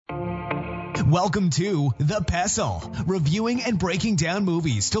Welcome to The Pestle, reviewing and breaking down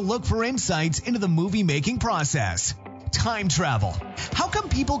movies to look for insights into the movie-making process. Time travel. How come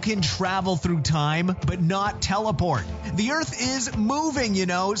people can travel through time but not teleport? The Earth is moving,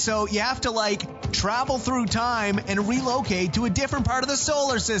 so you have to, travel through time and relocate to a different part of the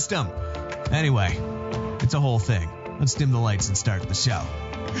solar system. Anyway, it's a whole thing. Let's dim the lights and start the show.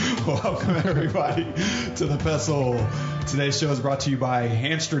 Welcome, everybody, to The Pestle. Today's show is brought to you by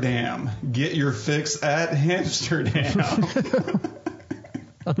Hamsterdam. Get your fix at Hamsterdam.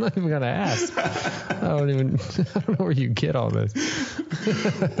 I'm not even going to ask. I don't know where you get all this.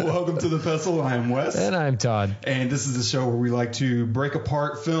 Welcome to The Pestle. I am Wes. And I'm Todd. And this is the show where we like to break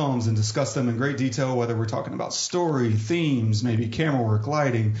apart films and discuss them in great detail, whether we're talking about story, themes, maybe camera work,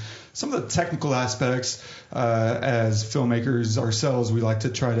 lighting, some of the technical aspects. As filmmakers ourselves, we like to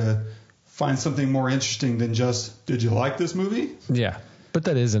try to find something more interesting than just, did you like this movie? Yeah, but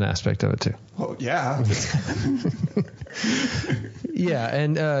that is an aspect of it too. Well, yeah. Yeah,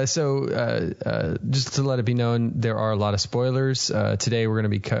 and so just to let it be known, there are a lot of spoilers. Today we're going to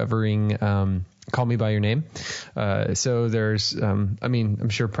be covering Call Me By Your Name. So there's, I'm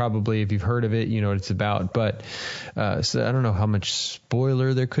sure probably if you've heard of it, you know what it's about. But so I don't know how much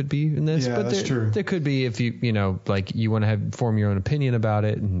spoiler there could be in this. Yeah, but that's true. There could be if you want to form your own opinion about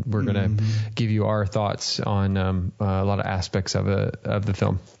it. And we're going to give you our thoughts on a lot of aspects of the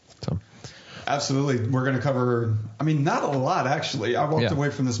film. So. Absolutely. We're going to cover, not a lot, actually. I walked away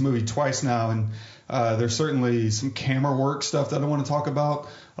from this movie twice now, and there's certainly some camera work stuff that I want to talk about.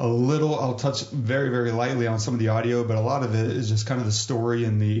 A little, I'll touch very, very lightly on some of the audio, but a lot of it is just kind of the story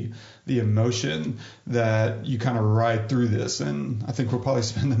and the emotion that you kind of ride through this. And I think we'll probably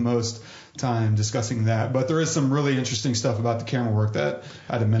spend the most time discussing that. But there is some really interesting stuff about the camera work that,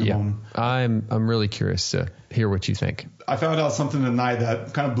 at a minimum, I'm really curious to hear what you think. I found out something tonight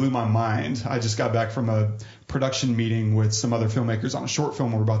that kind of blew my mind. I just got back from a production meeting with some other filmmakers on a short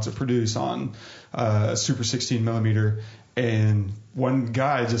film we're about to produce on Super 16 millimeter. And one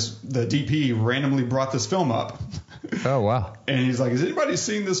guy, the DP, randomly brought this film up. Oh, wow. And he's like, has anybody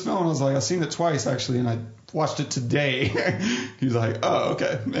seen this film? And I was like, I've seen it twice, actually, and I watched it today. He's like, oh,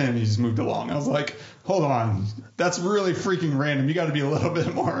 okay. And he just moved along. I was like, hold on. That's really freaking random. You got to be a little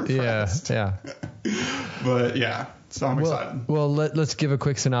bit more impressed. Yeah. But, yeah. So I'm excited. Well, let's give a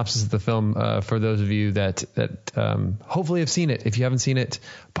quick synopsis of the film for those of you that hopefully have seen it. If you haven't seen it,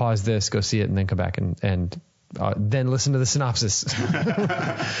 pause this, go see it, and then come back and then listen to the synopsis.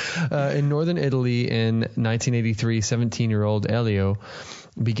 In northern Italy in 1983, 17-year-old Elio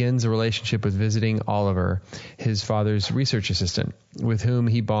begins a relationship with visiting Oliver, his father's research assistant, with whom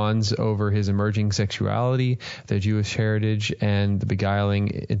he bonds over his emerging sexuality, their Jewish heritage, and the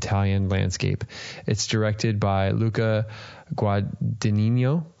beguiling Italian landscape. It's directed by Luca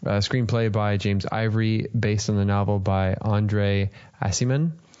Guadagnino, a screenplay by James Ivory, based on the novel by Andre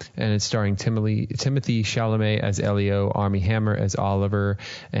Aciman. And it's starring Timothy Chalamet as Elio, Armie Hammer as Oliver,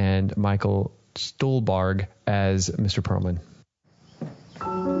 and Michael Stuhlbarg as Mr. Perlman.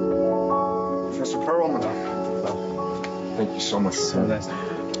 Professor Perlman. Well, thank you so much. Je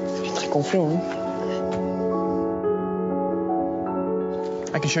suis très confiant.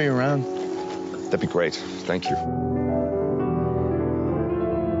 I can show you around. That'd be great. Thank you.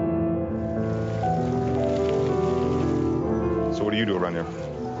 So what do you do around here?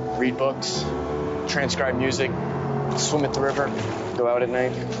 Read books, transcribe music, swim at the river, go out at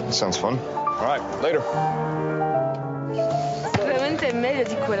night. Sounds fun. All right, later. Veramente è meglio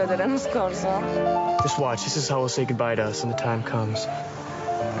di quello dell'anno scorso. Just watch. This is how we'll say goodbye to us when the time comes.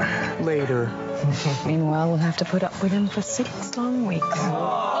 Later. Meanwhile, we'll have to put up with him for 6 long weeks.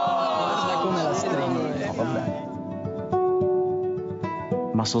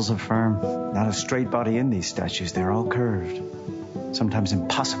 Muscles are firm. Not a straight body in these statues. They're all curved. Sometimes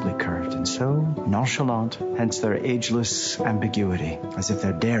impossibly curved, and so nonchalant, hence their ageless ambiguity, as if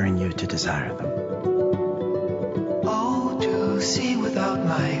they're daring you to desire them. Oh, to see without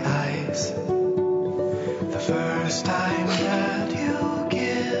my eyes, the first time that you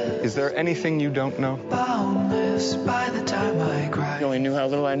give. Is there anything you don't know? Boundless by the time I cry. You only knew how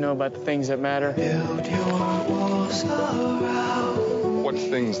little I know about the things that matter. Build your walls around. What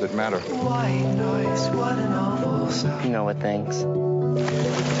things that matter? White noise, what an awful sound. You know what things. Rolling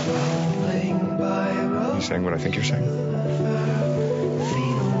by road. You saying what I think you're saying? Feel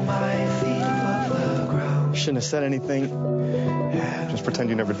my feet above the ground. Shouldn't have said anything. Just pretend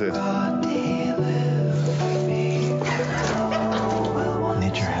you never did.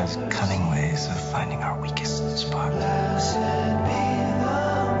 Nature has cunning ways of finding our weakest spot. Blessed be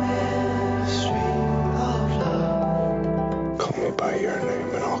the mystery of love. Call me by your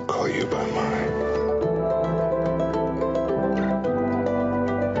name and I'll call you by mine.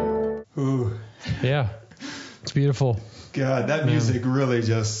 It's beautiful. God, that music really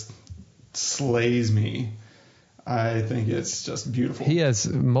just slays me. I think it's just beautiful. He has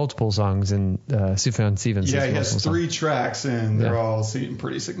multiple songs in Sufjan Stevens. Yeah, he has 3 tracks, and they're all seem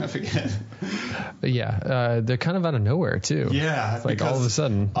pretty significant. They're kind of out of nowhere too. Yeah, it's like all of a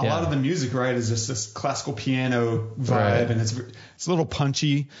sudden. A lot of the music, right, is just this classical piano vibe, and it's a little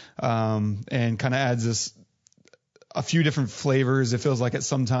punchy, and kind of adds a few different flavors. It feels like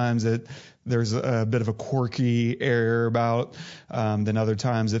sometimes there's a bit of a quirky air about, then other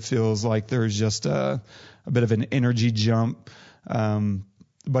times it feels like there's just a bit of an energy jump,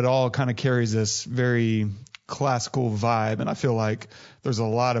 but all kind of carries this very classical vibe. And I feel like there's a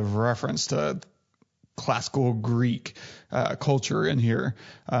lot of reference to classical Greek culture in here,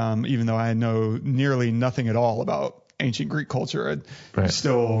 even though I know nearly nothing at all about ancient Greek culture.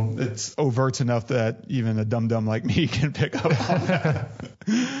 Still, it's overt enough that even a dum-dum like me can pick up on that.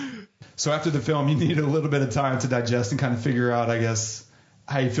 So after the film, you need a little bit of time to digest and kind of figure out, I guess,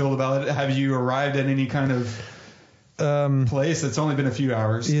 how you feel about it. Have you arrived at any kind of place? It's only been a few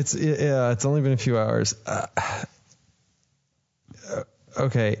hours. It's only been a few hours.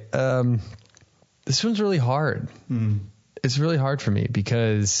 Okay. This one's really hard. It's really hard for me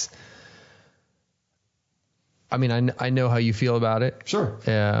because, I mean, I know how you feel about it. Sure.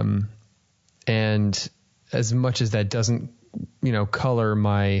 And as much as that doesn't, color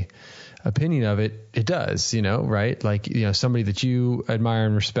my opinion of it, it does, right? Like, somebody that you admire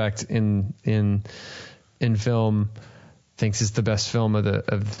and respect in film thinks it's the best film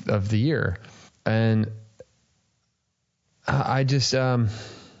of the year. And I just, I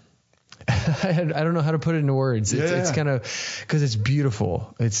don't know how to put it into words. It's kind of, cause it's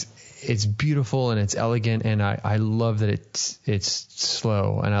beautiful. It's beautiful and it's elegant. And I love that it's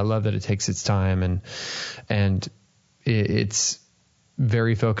slow, and I love that it takes its time, and it's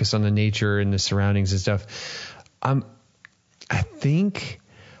very focused on the nature and the surroundings and stuff. I think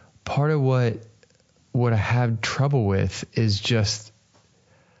part of what I have trouble with is just,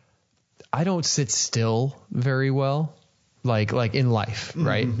 I don't sit still very well, like in life,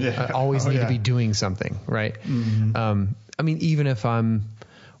 right? I always need to be doing something, right? I mean, even if I'm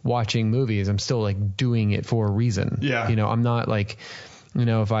watching movies, I'm still like doing it for a reason. Yeah. I'm not like,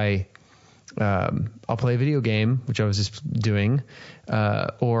 if I'll play a video game, which I was just doing,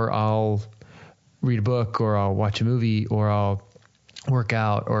 or I'll read a book, or I'll watch a movie, or I'll work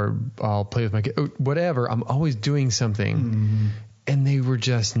out, or I'll play with my kid, whatever. I'm always doing something. And they were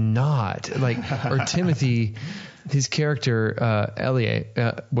just not like, or Timothy, his character,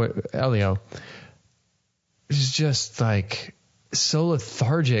 Elio, is just like so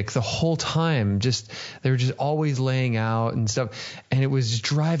lethargic the whole time. They were just always laying out and stuff, and it was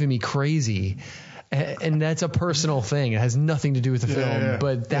driving me crazy. And that's a personal thing. It has nothing to do with the film,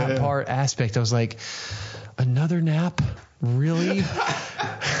 but that aspect, I was like, another nap? Really?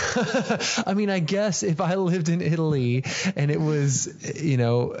 I mean, I guess if I lived in Italy and it was,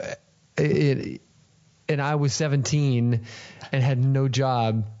 and I was 17 and had no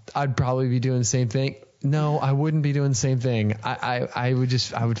job, I'd probably be doing the same thing. No, I wouldn't be doing the same thing. I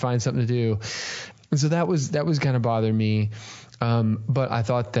would find something to do. And so that was kind of bothering me. But I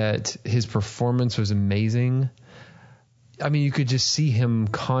thought that his performance was amazing. I mean, you could just see him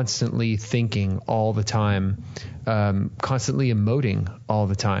constantly thinking all the time, constantly emoting all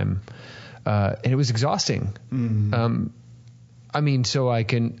the time. And it was exhausting. I mean,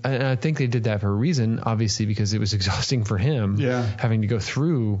 and I think they did that for a reason, obviously, because it was exhausting for him, having to go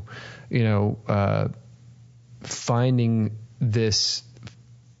through, finding this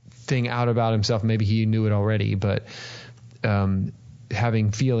thing out about himself. Maybe he knew it already, but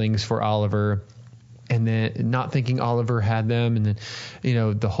having feelings for Oliver, and then not thinking Oliver had them, and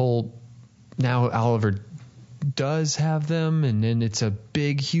then, the whole, now Oliver does have them, and then it's a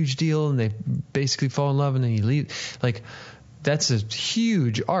big, huge deal, and they basically fall in love, and then he leaves. Like, that's a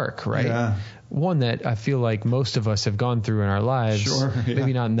huge arc, right? Yeah. One that I feel like most of us have gone through in our lives. Sure, yeah.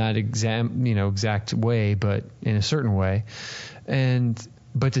 Maybe not in that exact way, but in a certain way.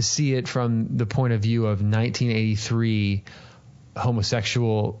 But to see it from the point of view of 1983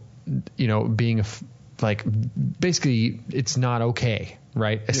 homosexual, being basically it's not okay,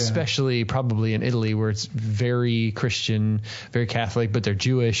 right? Yeah. Especially probably in Italy, where it's very Christian, very Catholic, but they're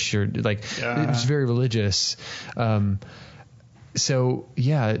Jewish, or it's very religious. So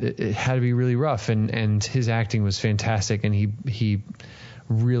yeah, it had to be really rough, and his acting was fantastic, and he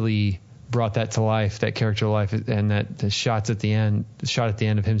really brought that to life, that character to life, and the shot at the end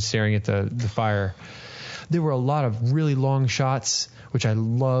of him staring at the fire. There were a lot of really long shots, which I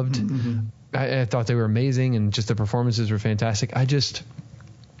loved. I thought they were amazing, and just the performances were fantastic.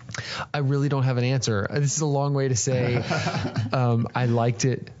 I really don't have an answer. This is a long way to say I liked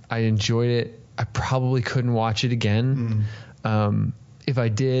it. I enjoyed it. I probably couldn't watch it again. If I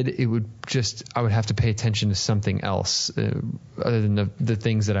did, I would have to pay attention to something else other than the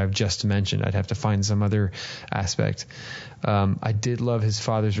things that I've just mentioned. I'd have to find some other aspect. I did love his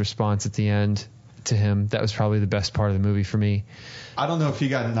father's response at the end to him. That was probably the best part of the movie for me. I don't know if he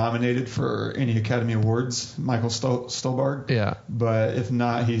got nominated for any Academy Awards, Michael Stuhlbarg. Yeah. But if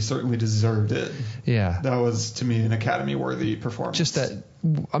not, he certainly deserved it. Yeah. That was, to me, an Academy-worthy performance. Just that,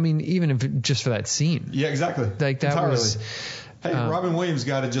 I mean, even if just for that scene. Yeah, exactly. Like that entirely. was. Hey, Robin Williams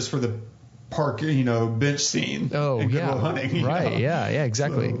got it just for the park, bench scene. Oh, in Good yeah. Will Hunting. Right. Yeah,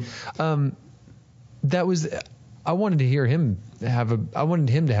 exactly. So. That was. I wanted to hear him I wanted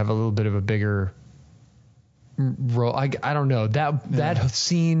him to have a little bit of a bigger role. I don't know. That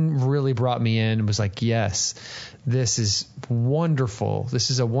scene really brought me in and was like, yes, this is wonderful. This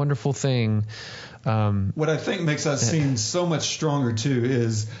is a wonderful thing. What I think makes that scene so much stronger too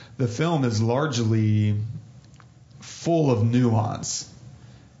is the film is largely full of nuance.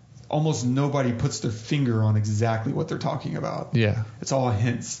 Almost nobody puts their finger on exactly what they're talking about. Yeah. It's all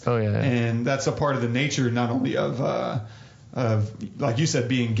hints. Oh, yeah. And that's a part of the nature not only of like you said,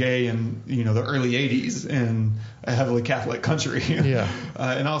 being gay in the early 80s in a heavily Catholic country. Yeah.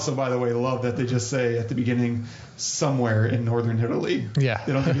 And also, by the way, love that they just say at the beginning, somewhere in northern Italy. Yeah.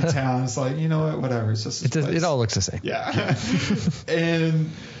 They don't give you town. It's like, you know what, whatever. It's just it all looks the same. Yeah.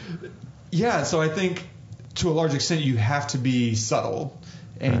 And yeah, so I think to a large extent you have to be subtle.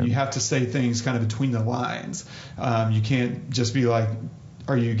 And you have to say things kind of between the lines. You can't just be like,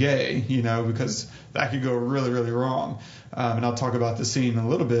 are you gay? Because that could go really, really wrong. And I'll talk about the scene in a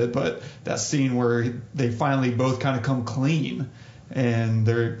little bit, but that scene where they finally both kind of come clean and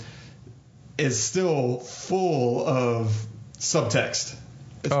there is still full of subtext.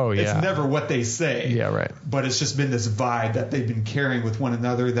 It's never what they say. Yeah, right. But it's just been this vibe that they've been carrying with one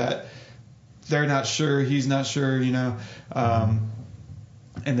another that they're not sure, he's not sure,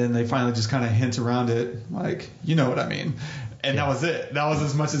 and then they finally just kind of hint around it, like, you know what I mean. And that was it. That was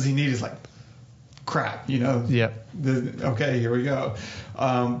as much as he needed. It's like, crap, Yeah. Okay, here we go.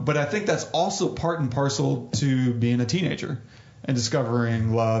 But I think that's also part and parcel to being a teenager and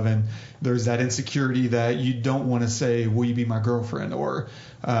discovering love. And there's that insecurity that you don't want to say, will you be my girlfriend? Or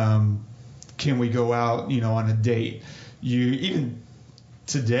can we go out, on a date? Even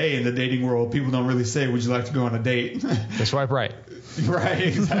today in the dating world, people don't really say, would you like to go on a date? They swipe right. Right,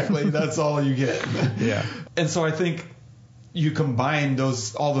 exactly. That's all you get. Yeah. And so I think you combine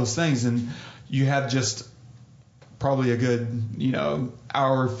all those things and you have just probably a good,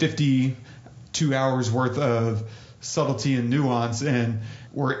 hour 50, 2 hours worth of subtlety and nuance, and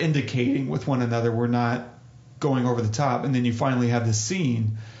we're indicating with one another, we're not going over the top. And then you finally have this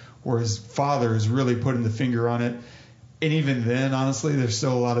scene where his father is really putting the finger on it. And even then, honestly, there's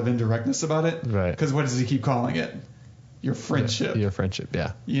still a lot of indirectness about it. Right. Because what does he keep calling it? Your friendship. Your friendship,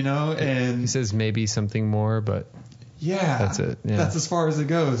 yeah. And he says maybe something more, but yeah, that's it. Yeah. That's as far as it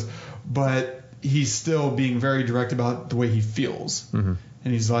goes. But he's still being very direct about the way he feels. Mm-hmm.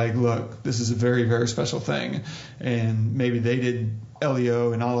 And he's like, look, this is a very, very special thing. And maybe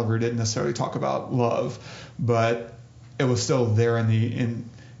Elio and Oliver didn't necessarily talk about love, but it was still there in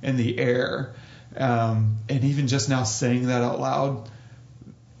the air. And even just now saying that out loud,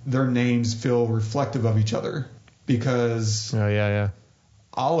 their names feel reflective of each other. Because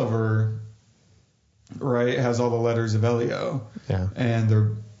Oliver, right, has all the letters of Elio,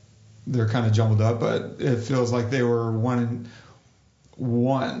 and they're kind of jumbled up, but it feels like they were one.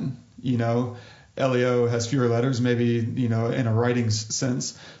 Elio has fewer letters, maybe in a writing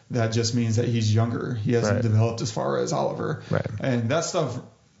sense. That just means that he's younger. He hasn't developed as far as Oliver, right? And that stuff.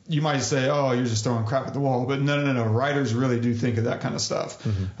 You might say, oh, you're just throwing crap at the wall. But no. Writers really do think of that kind of stuff.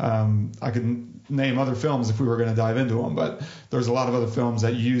 Mm-hmm. I can name other films if we were going to dive into them, but there's a lot of other films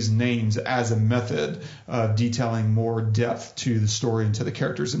that use names as a method of detailing more depth to the story and to the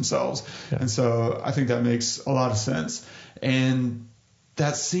characters themselves. Yeah. And so I think that makes a lot of sense. And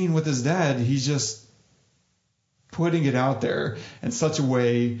that scene with his dad, he's just putting it out there in such a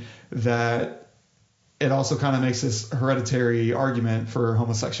way that it also kind of makes this hereditary argument for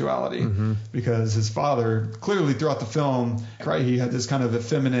homosexuality, because his father clearly throughout the film, right, he had this kind of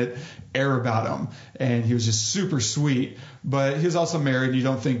effeminate air about him, and he was just super sweet, but he was also married, and you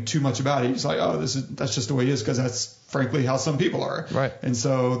don't think too much about it. He's like, oh, that's just the way he is, because that's frankly how some people are. Right. And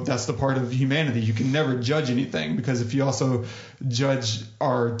so that's the part of humanity. You can never judge anything, because if you also judge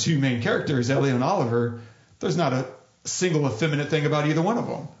our two main characters, Ellie and Oliver, there's not a single effeminate thing about either one of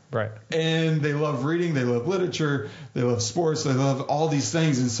them. Right. And they love reading, they love literature, they love sports, they love all these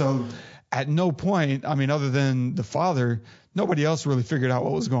things. And so at no point, I mean, other than the father, nobody else really figured out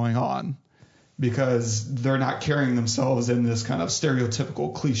what was going on, because they're not carrying themselves in this kind of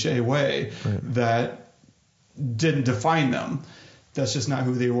stereotypical cliche way that didn't define them. That's just not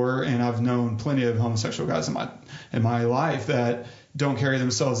who they were. And I've known plenty of homosexual guys in my life that don't carry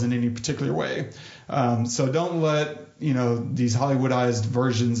themselves in any particular way. So don't let, these Hollywoodized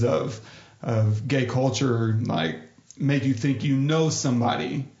versions of gay culture like make you think you know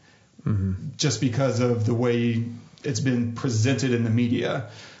somebody just because of the way it's been presented in the media.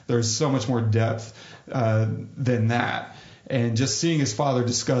 There's so much more depth than that. And just seeing his father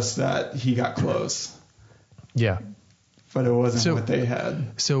discuss that, he got close. Yeah. But it wasn't what they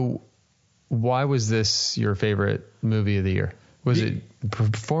had. So why was this your favorite movie of the year? Was it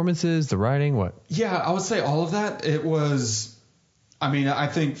performances, the writing, what? Yeah, I would say all of that. It was, I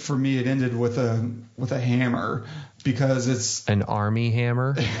think for me it ended with a hammer, because it's an army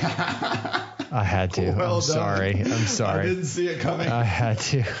hammer. I had to. Well I'm sorry. I didn't see it coming. I had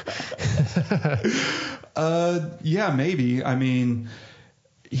to. Yeah, maybe.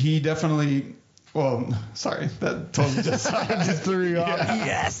 He definitely. Well, sorry, that totally just threw you off.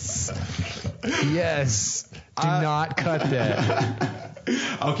 Yes. Do not cut that.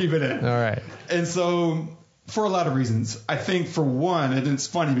 I'll keep it in. All right. And so, for a lot of reasons, I think for one, and it's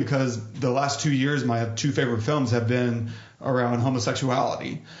funny because the last 2 years, my two favorite films have been around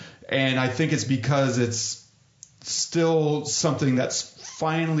homosexuality. And I think it's because it's still something that's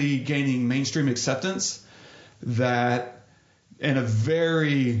finally gaining mainstream acceptance, that in a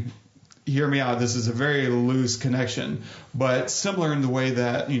very, hear me out, this is a very loose connection, but similar in the way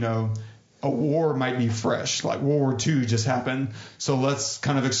that, a war might be fresh, like World War II just happened. So let's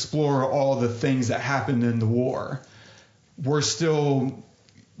kind of explore all the things that happened in the war. We're still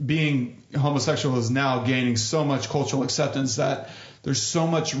being homosexual is now gaining so much cultural acceptance that there's so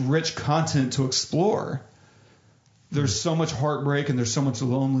much rich content to explore. There's so much heartbreak and there's so much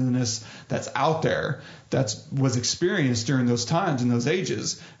loneliness that's out there that was experienced during those times and those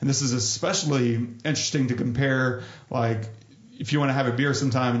ages. And this is especially interesting to compare, like, if you want to have a beer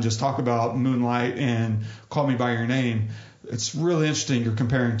sometime and just talk about Moonlight and Call Me By Your Name, it's really interesting. You're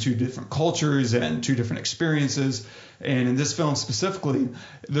comparing two different cultures and two different experiences. And in this film specifically,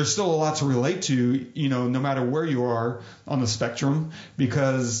 there's still a lot to relate to, no matter where you are on the spectrum,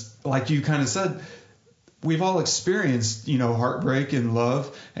 because like you kind of said, we've all experienced, heartbreak and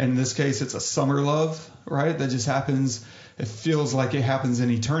love. And in this case, it's a summer love, right? That just happens. It feels like it happens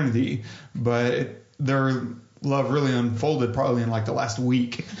in eternity, but their love really unfolded probably in like the last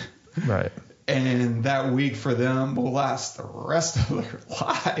week. Right. And that week for them will last the rest of their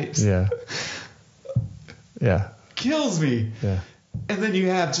lives. Yeah. Yeah. Kills me. Yeah. And then you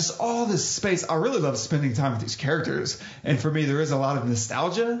have just all this space. I really love spending time with these characters. And for me, there is a lot of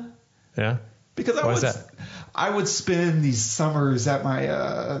nostalgia. Yeah. Because I would spend these summers at my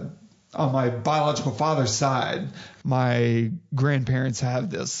on my biological father's side. My grandparents have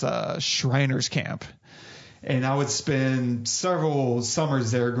this Shriners camp. And I would spend several summers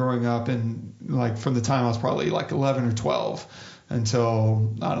there growing up, and like from the time I was probably like 11 or 12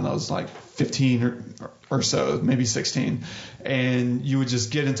 until, I don't know, it was like 15 or so, maybe 16. And you would just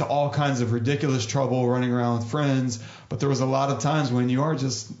get into all kinds of ridiculous trouble running around with friends. But there was a lot of times when you are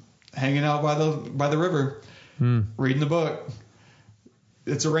just hanging out by the river, reading the book.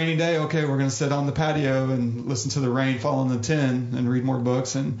 It's a rainy day. Okay, we're going to sit on the patio and listen to the rain fall on the tin and read more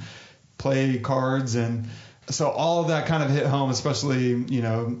books and play cards. And so all of that kind of hit home, especially,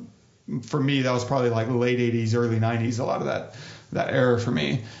 for me, that was probably like late 80s, early 90s, a lot of that era for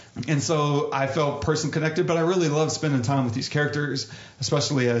me. And so I felt person connected, but I really love spending time with these characters,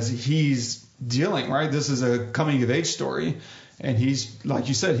 especially as he's dealing, right? This is a coming of age story. And he's, like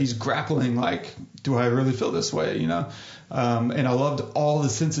you said, he's grappling like, do I really feel this way, And I loved all the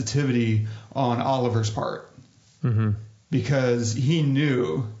sensitivity on Oliver's part. Mm-hmm. Because he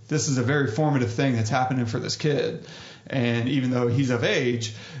knew this is a very formative thing that's happening for this kid. And even though he's of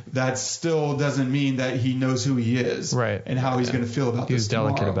age, that still doesn't mean that he knows who he is, right, and how he's going to feel about this. He's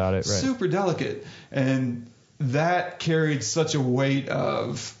delicate about it, right? Super delicate. And that carried such a weight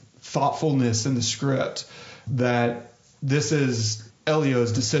of thoughtfulness in the script that this is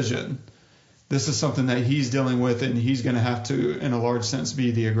Elio's decision. This is something that he's dealing with, and he's going to have to, in a large sense,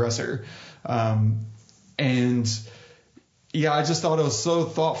 be the aggressor. And Yeah, I just thought it was so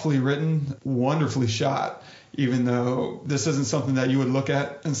thoughtfully written, wonderfully shot, even though this isn't something that you would look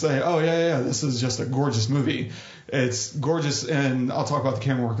at and say, oh, yeah, this is just a gorgeous movie. It's gorgeous, and I'll talk about the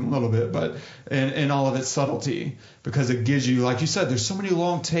camera work in a little bit, but in all of its subtlety, because it gives you, like you said, there's so many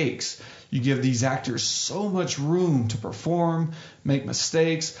long takes. You give these actors so much room to perform, make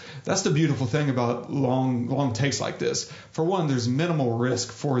mistakes. That's the beautiful thing about long takes like this. For one, there's minimal risk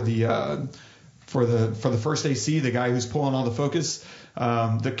for the first AC, the guy who's pulling all the focus.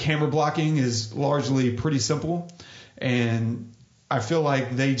 The camera blocking is largely pretty simple, and I feel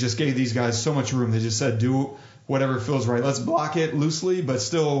like they just gave these guys so much room. They just said, do whatever feels right. Let's block it loosely, but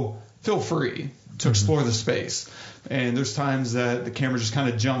still feel free to explore the space. And there's times that the camera just kind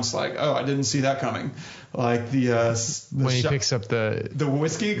of jumps, like, oh, I didn't see that coming. Like when he picks up the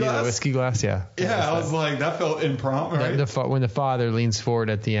whiskey glass. Yeah, the whiskey glass. Yeah. Yeah, I was like, that felt impromptu, right? When the father leans forward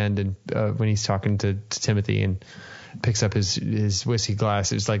at the end and when he's talking to Timothy and picks up his whiskey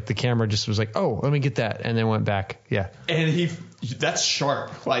glass, it was like the camera just was like, oh, let me get that, and then went back. Yeah. And that's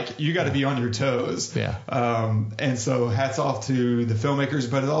sharp. Like, you got to be on your toes. Yeah. And so hats off to the filmmakers,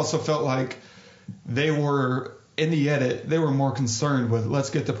 but it also felt like they were, in the edit, they were more concerned with, let's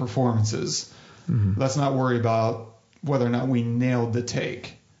get the performances. Let's not worry about whether or not we nailed the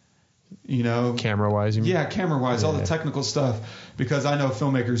take. You know, camera-wise. You mean? Yeah, camera-wise, all the technical stuff. Because I know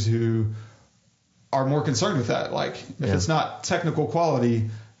filmmakers who are more concerned with that. Like, if it's not technical quality,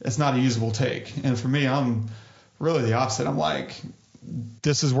 it's not a usable take. And for me, I'm really the opposite. I'm like,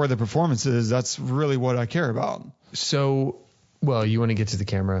 this is where the performance is. That's really what I care about. So, well, you want to get to the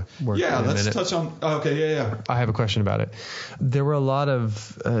camera work? Yeah, let's touch on. Okay, yeah. I have a question about it. There were a lot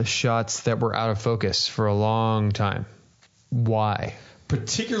of shots that were out of focus for a long time. Why?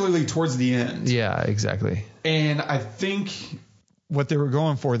 Particularly towards the end. Yeah, exactly. And I think what they were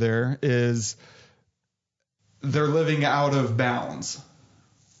going for there is they're living out of bounds.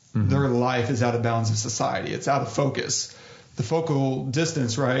 Their life is out of bounds of society. It's out of focus. The focal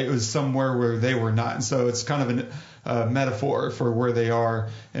distance, right, it was somewhere where they were not. And so it's kind of a metaphor for where they are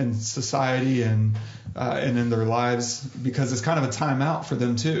in society and in their lives, because it's kind of a timeout for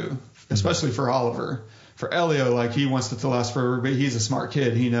them too, especially for Oliver. For Elio, like, he wants it to last forever, but he's a smart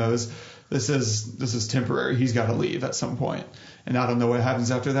kid. He knows this is temporary. He's got to leave at some point. And I don't know what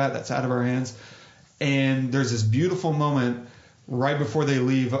happens after that. That's out of our hands. And there's this beautiful moment right before they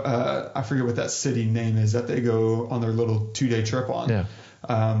leave. I forget what that city name is that they go on their little 2-day trip on.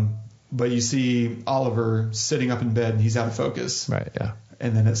 Yeah. But you see Oliver sitting up in bed and he's out of focus. Right. Yeah.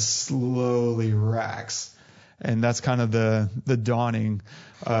 And then it slowly racks. And that's kind of the dawning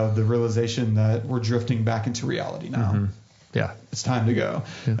of the realization that we're drifting back into reality now. Yeah. It's time to go.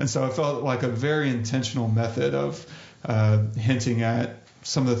 Yeah. And so it felt like a very intentional method of hinting at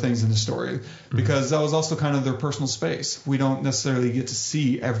some of the things in the story, because that was also kind of their personal space. We don't necessarily get to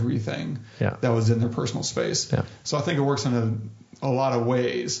see everything that was in their personal space. Yeah. So I think it works in a lot of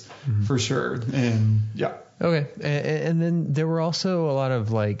ways for sure. And yeah. Okay. And then there were also a lot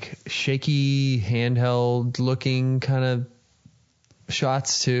of like shaky handheld looking kind of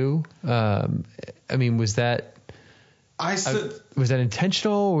shots too. I mean, was that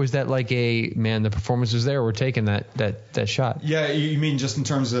intentional, or was that like the performance was there, we're taking that shot? Yeah, you mean just in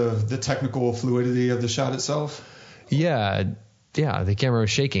terms of the technical fluidity of the shot itself? Yeah, the camera was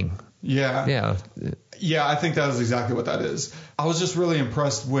shaking. Yeah, I think that is exactly what that is. I was just really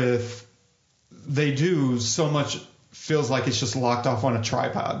impressed with, they do so much, feels like it's just locked off on a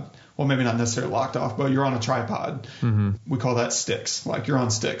tripod. Well, maybe not necessarily locked off, but you're on a tripod. We call that sticks, like you're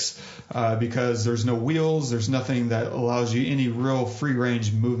on sticks, because there's no wheels, there's nothing that allows you any real free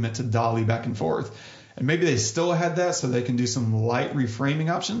range movement to dolly back and forth. And maybe they still had that so they can do some light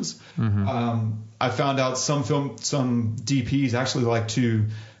reframing options. I found out some DPs actually like to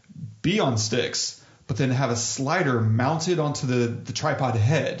be on sticks, but then have a slider mounted onto the tripod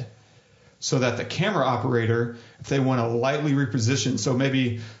head, so that the camera operator, if they want to lightly reposition, so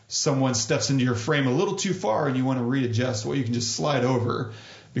maybe someone steps into your frame a little too far and you want to readjust, well, you can just slide over,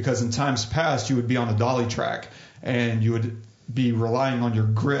 because in times past you would be on a dolly track and you would be relying on your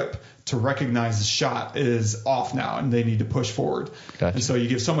grip to recognize the shot is off now and they need to push forward. Gotcha. And so you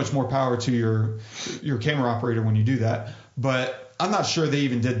give so much more power to your camera operator when you do that. But I'm not sure they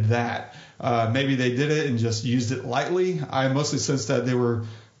even did that. Maybe they did it and just used it lightly. I mostly sensed that they were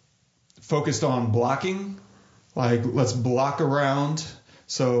focused on blocking, like, let's block around.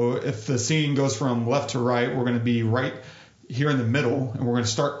 So if the scene goes from left to right, we're going to be right here in the middle, and we're going to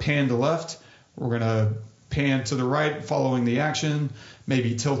start pan to left. We're going to pan to the right following the action,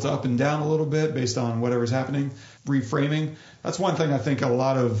 maybe tilt up and down a little bit based on whatever's happening. Reframing. That's one thing I think a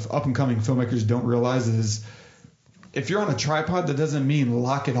lot of up and coming filmmakers don't realize is if you're on a tripod, that doesn't mean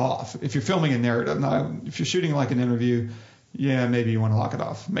lock it off. If you're filming a narrative, now if you're shooting like an interview, yeah, maybe you want to lock it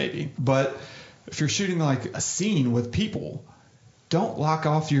off, maybe. But if you're shooting like a scene with people, don't lock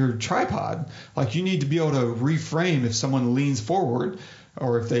off your tripod. Like, you need to be able to reframe if someone leans forward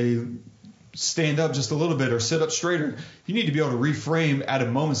or if they stand up just a little bit or sit up straighter. You need to be able to reframe at a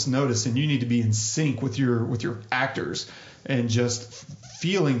moment's notice, and you need to be in sync with your actors and just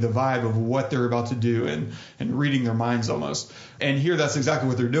feeling the vibe of what they're about to do and reading their minds almost. And here that's exactly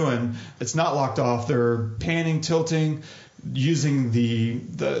what they're doing. It's not locked off. They're panning, tilting, using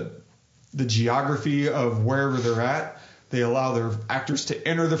the geography of wherever they're at. They allow their actors to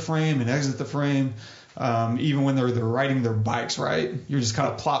enter the frame and exit the frame. Even when they're riding their bikes, right? You're just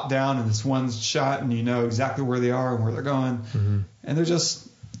kind of plopped down in this one shot, and you know exactly where they are and where they're going. Mm-hmm. And they're just,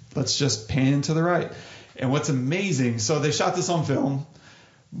 let's just pan to the right. And what's amazing, so they shot this on film.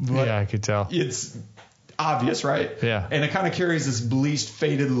 But yeah, I could tell. It's obvious, right? Yeah. And it kind of carries this bleached,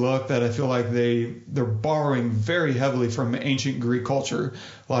 faded look that I feel like they're borrowing very heavily from ancient Greek culture.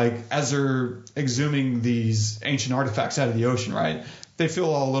 Like, as they're exhuming these ancient artifacts out of the ocean, right? They feel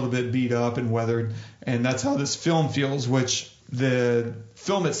all a little bit beat up and weathered, and that's how this film feels, which the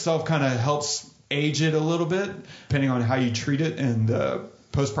film itself kind of helps age it a little bit, depending on how you treat it in the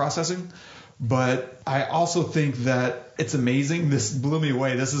post-processing. But I also think that it's amazing. This blew me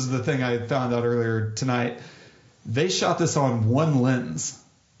away. This is the thing I found out earlier tonight. They shot this on one lens.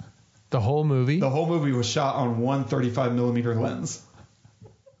 The whole movie? The whole movie was shot on one 35mm lens.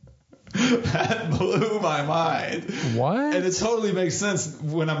 That blew my mind. What? And it totally makes sense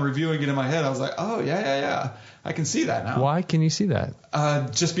when I'm reviewing it in my head. I was like, oh, yeah. I can see that now. Why can you see that?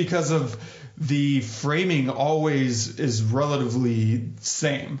 Just because of the framing always is relatively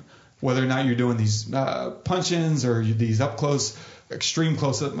same. Whether or not you're doing these punch-ins or these up-close, extreme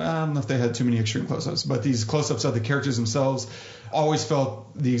close-ups. I don't know if they had too many extreme close-ups, but these close-ups of the characters themselves always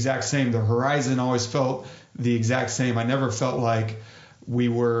felt the exact same. The horizon always felt the exact same. I never felt like we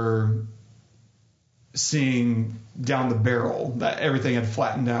were seeing down the barrel, that everything had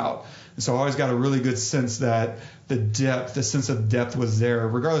flattened out. And so I always got a really good sense that the sense of depth was there,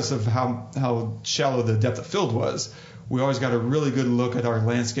 regardless of how shallow the depth of field was. We always got a really good look at our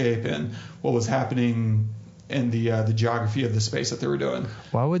landscape and what was happening in the geography of the space that they were doing.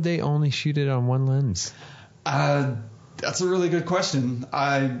 Why would they only shoot it on one lens? That's a really good question.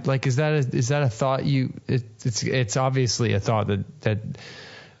 Is that a thought it's obviously a thought that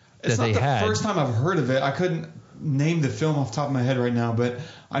it's they not had. The first time I've heard of it. I couldn't name the film off the top of my head right now, but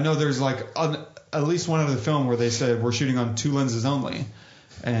I know there's at least one other film where they said we're shooting on two lenses only.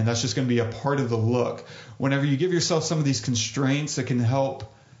 And that's just going to be a part of the look. Whenever you give yourself some of these constraints, it can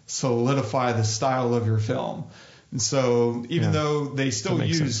help solidify the style of your film. And so even though they still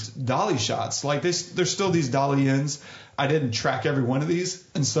used dolly shots, like there's still these dolly ins. I didn't track every one of these.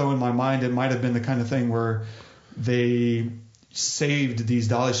 And so in my mind, it might have been the kind of thing where they saved these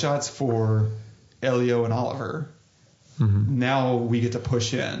dolly shots for Elio and Oliver. Mm-hmm. Now we get to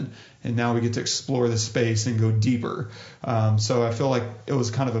push in, and now we get to explore the space and go deeper. So I feel like it was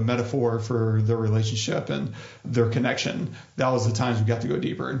kind of a metaphor for their relationship and their connection. That was the times we got to go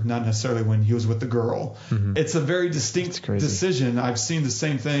deeper, not necessarily when he was with the girl. Mm-hmm. It's a very distinct decision. I've seen the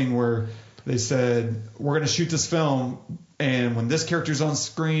same thing where they said, we're going to shoot this film, and when this character's on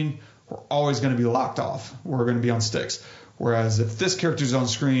screen, we're always going to be locked off. We're going to be on sticks. Whereas if this character's on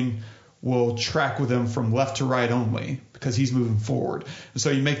screen, we'll track with him from left to right only because he's moving forward. And so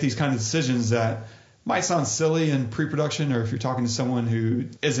you make these kind of decisions that might sound silly in pre-production, or if you're talking to someone who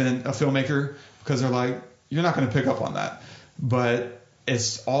isn't a filmmaker, because they're like, you're not going to pick up on that. But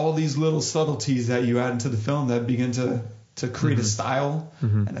it's all these little subtleties that you add into the film that begin to create a style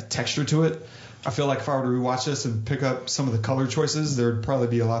and a texture to it. I feel like if I were to rewatch this and pick up some of the color choices, there would probably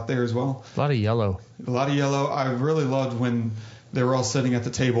be a lot there as well. A lot of yellow. I really loved when they were all sitting at the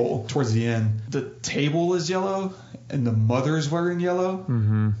table towards the end. The table is yellow, and the mother's wearing yellow.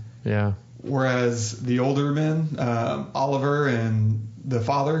 Mm-hmm. Yeah. Whereas the older men, Oliver and the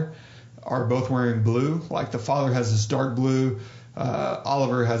father, are both wearing blue. Like the father has this dark blue.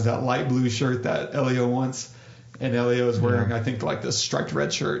 Oliver has that light blue shirt that Elio wants. And Elio is wearing, I think, like this striped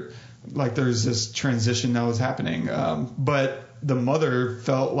red shirt. Like there's this transition that was happening. But the mother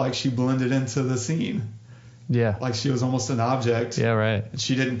felt like she blended into the scene. Yeah. Like she was almost an object. Yeah, right. And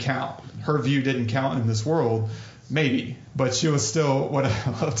she didn't count. Her view didn't count in this world. Maybe. But she was still, what I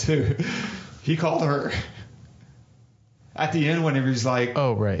love too, he called her at the end whenever he's like,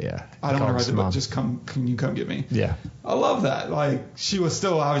 oh, right, yeah. I don't want to write the book. Just can you come get me? Yeah. I love that. Like she was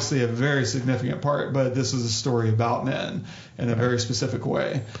still obviously a very significant part, but this was a story about men in a very specific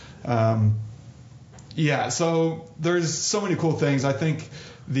way. Yeah, so there's so many cool things. I think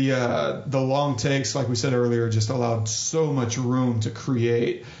the long takes, like we said earlier, just allowed so much room to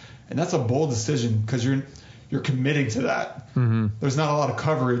create, and that's a bold decision because you're committing to that. Mm-hmm. There's not a lot of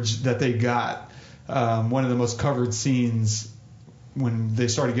coverage that they got. One of the most covered scenes when they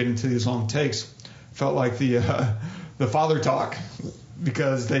started getting to these long takes felt like the father talk,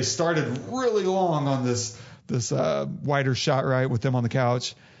 because they started really long on this wider shot, right, with them on the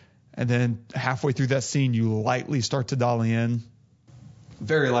couch. And then halfway through that scene, you lightly start to dolly in,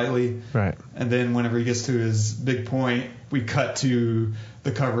 very lightly. Right. And then whenever he gets to his big point, we cut to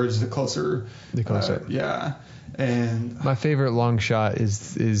the coverage, the closer. Yeah. And my favorite long shot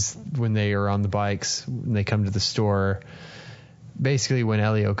is when they are on the bikes, when they come to the store. Basically, when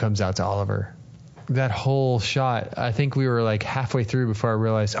Elio comes out to Oliver. That whole shot, I think we were like halfway through before I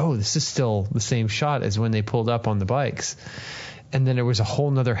realized, oh, this is still the same shot as when they pulled up on the bikes. And then there was a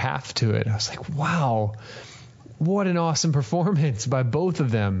whole nother half to it. I was like, wow, what an awesome performance by both of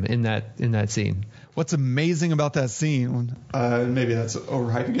them in that scene. What's amazing about that scene, maybe that's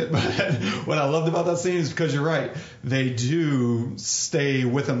overhyping it, but what I loved about that scene is because you're right. They do stay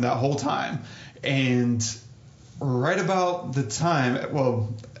with him that whole time. And right about the time,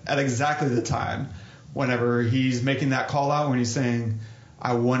 well, at exactly the time, whenever he's making that call out, when he's saying,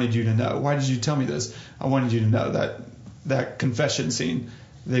 I wanted you to know. Why did you tell me this? I wanted you to know that confession scene.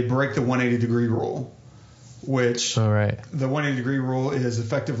 They break the 180-degree rule, which the 180-degree rule is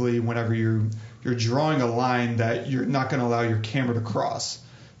effectively whenever you're drawing a line that you're not going to allow your camera to cross,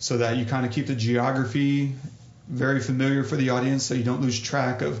 so that you kind of keep the geography very familiar for the audience, so you don't lose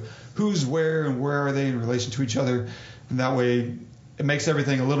track of who's where and where are they in relation to each other. And that way it makes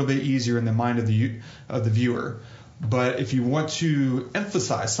everything a little bit easier in the mind of the viewer. But if you want to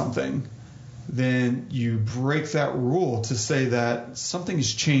emphasize something, then you break that rule to say that something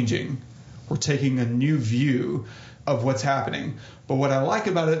is changing. We're taking a new view of what's happening. But what I like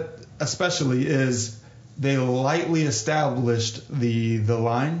about it especially is they lightly established the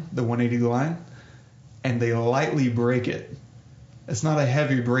line, the 180 line, and they lightly break it. It's not a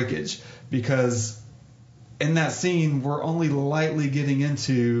heavy breakage, because in that scene we're only lightly getting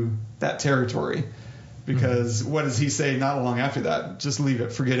into that territory. Because what does he say not long after that? Just leave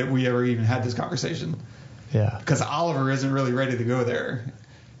it. Forget it. We ever even had this conversation. Yeah. Because Oliver isn't really ready to go there.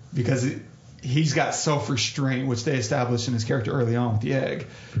 Because he's got self-restraint, which they established in his character early on with the egg.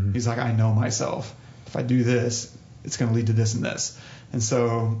 Mm-hmm. He's like, I know myself. If I do this, it's going to lead to this and this. And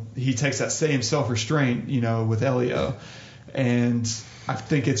so he takes that same self-restraint, with Elio. And I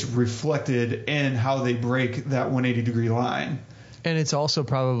think it's reflected in how they break that 180-degree line. And it's also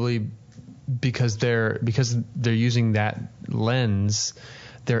probably because they're using that lens,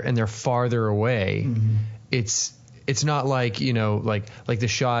 they're farther away. Mm-hmm. It's not like like the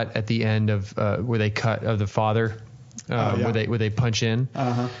shot at the end of where they cut of the father, where they punch in.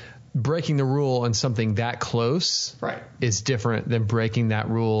 Uh-huh. Breaking the rule on something that close is different than breaking that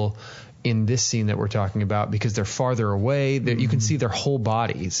rule in this scene that we're talking about, because they're farther away. You can see their whole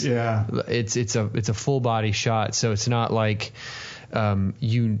bodies. Yeah, it's a full body shot, so it's not like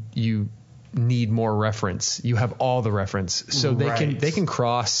you need more reference. You have all the reference, so they can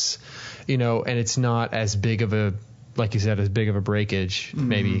cross, and it's not as big of a, like you said, as big of a breakage,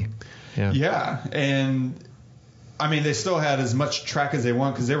 maybe. Yeah, and I mean, they still had as much track as they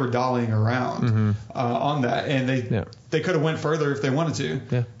want because they were dollying around on that, and they could have went further if they wanted to.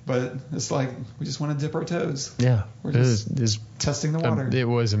 Yeah, but it's like we just want to dip our toes. Yeah, we're just testing the water. It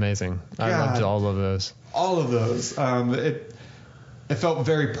was amazing. I loved all of those. All of those. It felt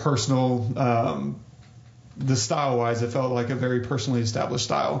very personal. The style-wise, it felt like a very personally established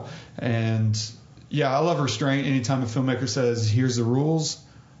style. And, I love restraint. Anytime a filmmaker says, here's the rules,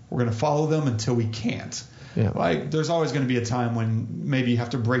 we're going to follow them until we can't. Yeah. Like, there's always going to be a time when maybe you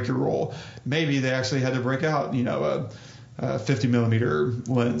have to break your rule. Maybe they actually had to break out, a 50-millimeter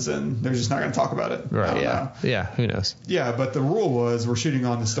lens, and they're just not going to talk about it. Right, Yeah, who knows? Yeah, but the rule was we're shooting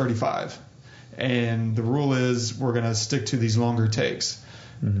on this 35. And the rule is we're going to stick to these longer takes.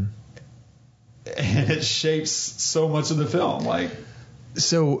 Mm-hmm. And it shapes so much of the film.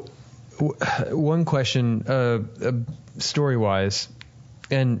 So one question, story-wise,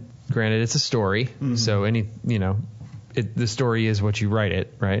 and granted, it's a story. Mm-hmm. So the story is what you write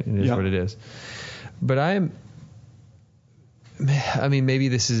it, right? It is what it is. But maybe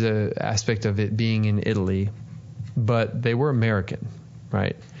this is an aspect of it being in Italy, but they were American,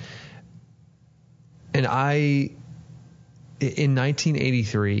 right? And in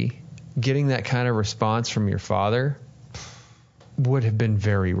 1983, getting that kind of response from your father would have been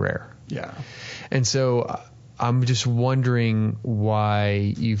very rare. Yeah. And so I'm just wondering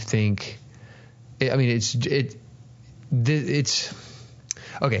why you think It's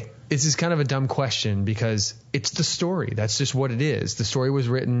okay. This is kind of a dumb question because it's the story. That's just what it is. The story was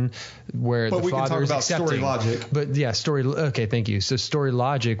written where the father is accepting. Story logic. But yeah, story. Okay, thank you. So story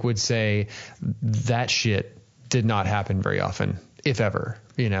logic would say that shit did not happen very often, if ever.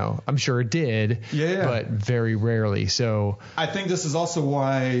 I'm sure it did, but very rarely. So I think this is also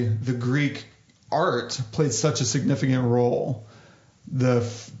why the Greek art played such a significant role.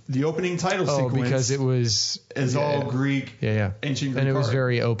 The opening title sequence because it was all Greek, ancient Greek and it was art.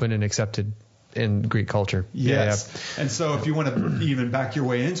 very open and accepted in Greek culture. Yes, and so if you want to even back your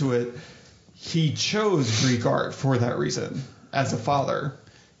way into it, he chose Greek art for that reason as a father,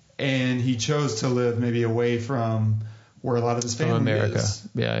 and he chose to live maybe away from where a lot of his family is.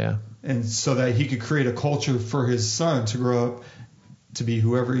 And so that he could create a culture for his son to grow up to be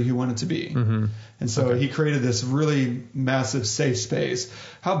whoever he wanted to be. Mm-hmm. And so he created this really massive safe space.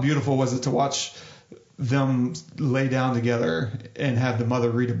 How beautiful was it to watch them lay down together and have the mother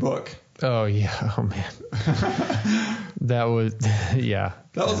read a book? Oh, yeah. Oh, man. That was, That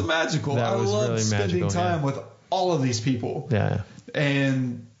was magical. I loved really spending time with all of these people. Yeah.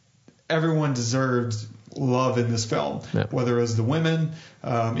 And everyone deserved love in this film, whether it was the women,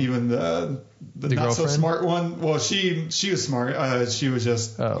 even the not girlfriend? So smart one. Well, she was smart. She was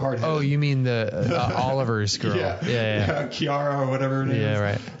just hard-headed. Oh, you mean the Oliver's girl? Yeah. Kiara or whatever her name is.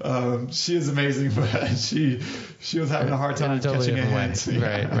 Yeah, right. She is amazing, but she was having a hard time catching a hint.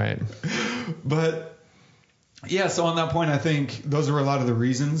 Right. But yeah, so on that point, I think those are a lot of the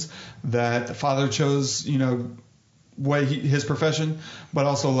reasons that the father chose, his profession, but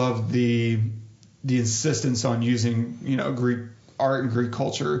also loved the insistence on using, Greek art and Greek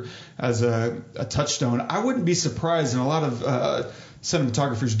culture as a touchstone. I wouldn't be surprised, and a lot of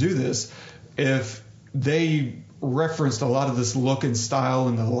cinematographers do this, if they referenced a lot of this look and style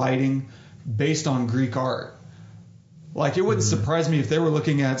and the lighting based on Greek art. Like, it wouldn't surprise me if they were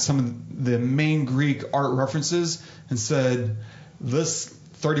looking at some of the main Greek art references and said, this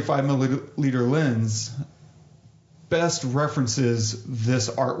 35 milliliter lens best references this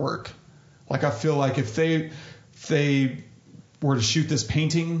artwork. Like, I feel like if they were to shoot this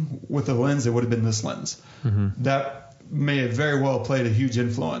painting with a lens, it would have been this lens. Mm-hmm. That may have very well played a huge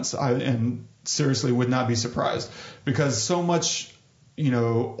influence. And seriously would not be surprised, because so much,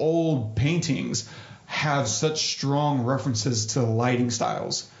 old paintings have such strong references to lighting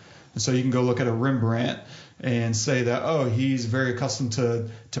styles. And so you can go look at a Rembrandt and say that, he's very accustomed to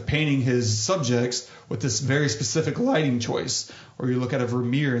painting his subjects with this very specific lighting choice. Or you look at a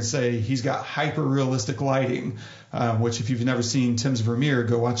Vermeer and say he's got hyper-realistic lighting, which if you've never seen Tim's Vermeer,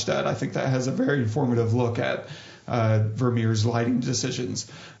 go watch that. I think that has a very informative look at Vermeer's lighting decisions.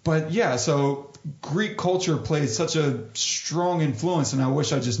 But yeah, so Greek culture played such a strong influence, and I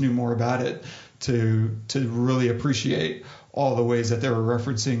wish I just knew more about it to really appreciate all the ways that they were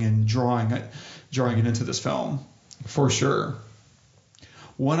referencing and drawing it into this film, for sure.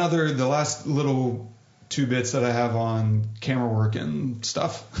 The last little 2 bits that I have on camera work and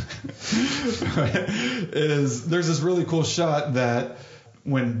stuff is there's this really cool shot that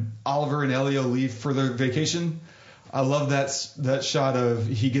when Oliver and Elio leave for their vacation, I love that shot of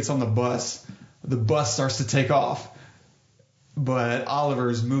he gets on the bus starts to take off, but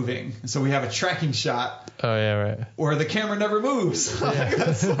Oliver's moving. So we have a tracking shot. Oh, yeah, right. Where the camera never moves.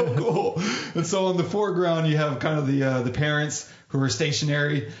 That's so cool. And so in the foreground, you have kind of the parents who are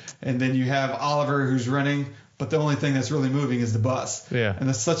stationary, and then you have Oliver who's running, but the only thing that's really moving is the bus. Yeah. And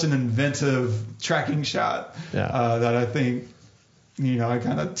that's such an inventive tracking shot that I think, I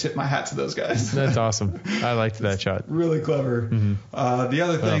kind of tip my hat to those guys. That's awesome. I liked that shot. Really clever. Mm-hmm. The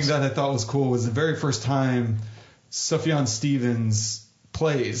other thing that I thought was cool was the very first time Sufjan Stevens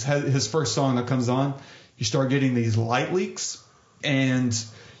plays, his first song that comes on, you start getting these light leaks, and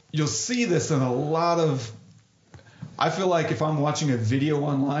you'll see this in a lot of, I feel like if I'm watching a video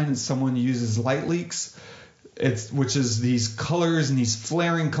online and someone uses light leaks, which is these colors and these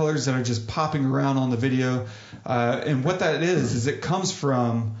flaring colors that are just popping around on the video. And what that is it comes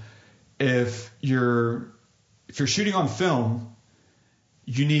from, if you're shooting on film,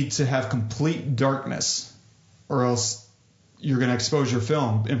 you need to have complete darkness, or else you're going to expose your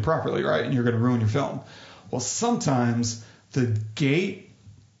film improperly, right? And you're going to ruin your film. Well, sometimes the gate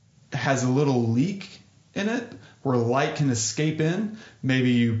has a little leak in it where light can escape in.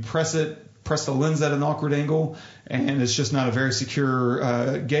 Maybe you press the lens at an awkward angle, and it's just not a very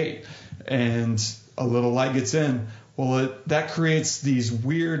secure gate, and a little light gets in. Well, that creates these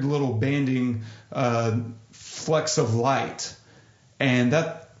weird little banding flecks of light, and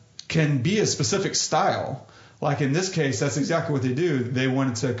that can be a specific style. Like in this case, that's exactly what they do. They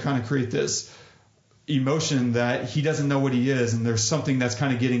wanted to kind of create this emotion that he doesn't know what he is, and there's something that's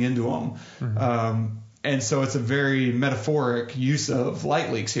kind of getting into him. And so it's a very metaphoric use of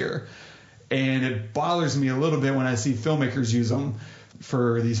light leaks here. And it bothers me a little bit when I see filmmakers use them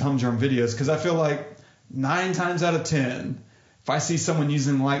for these humdrum videos, because I feel like 9 times out of 10, if I see someone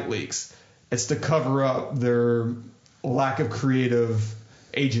using light leaks, it's to cover up their lack of creative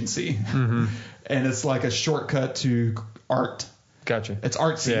agency. And it's like a shortcut to art. Gotcha. It's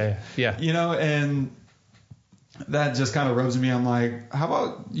artsy. Yeah. You know, and that just kind of rubs me. I'm like, how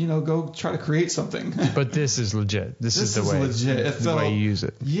about, go try to create something? But this is legit. This is the way. Legit. The way you use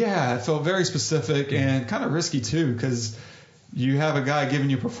it. Yeah, it felt very specific and kind of risky too, because you have a guy giving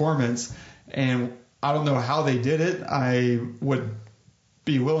you performance, and I don't know how they did it. I would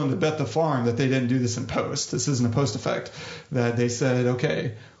be willing to bet the farm that they didn't do this in post. This isn't a post effect. That they said,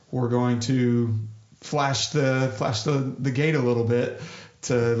 okay, we're going to flash the gate a little bit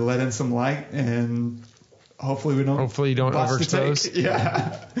to let in some light, and hopefully you don't overexpose.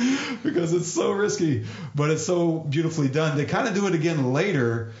 Yeah, because it's so risky, but it's so beautifully done. They kind of do it again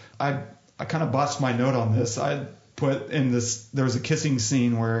later. I kind of botched my note on this. I put in this, there was a kissing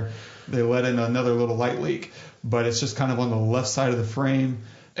scene where they let in another little light leak, but it's just kind of on the left side of the frame.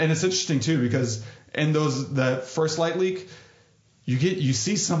 And it's interesting too, because in that first light leak, you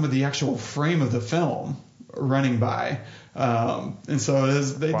see some of the actual frame of the film running by. And so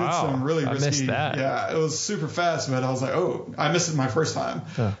they did some really risky. I missed that. Yeah, it was super fast, but I was like, oh, I missed it my first time.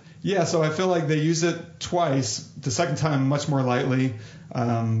 Yeah, so I feel like they used it twice. The second time much more lightly,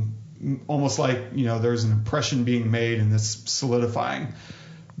 almost like, there's an impression being made and this solidifying,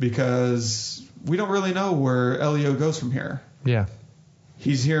 because we don't really know where Elio goes from here. Yeah.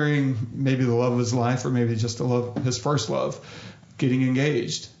 He's hearing maybe the love of his life, or maybe just his first love, getting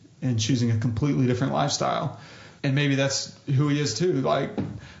engaged and choosing a completely different lifestyle. And maybe that's who he is too. Like,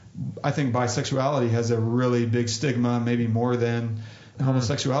 I think bisexuality has a really big stigma, maybe more than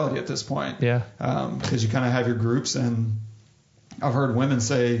homosexuality at this point. Yeah. Because you kind of have your groups, and I've heard women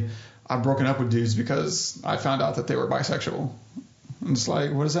say, I've broken up with dudes because I found out that they were bisexual. And it's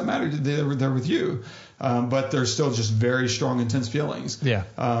like, what does that matter? They're with you. But there's still just very strong, intense feelings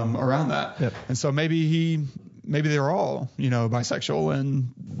around that. Yep. And so maybe they're all, bisexual,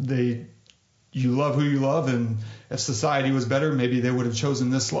 and you love who you love, and if society was better, maybe they would have chosen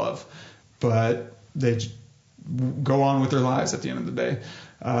this love. But they go on with their lives at the end of the day.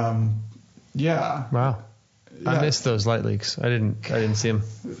 Yeah. Wow. Yeah. I missed those light leaks. I didn't see them.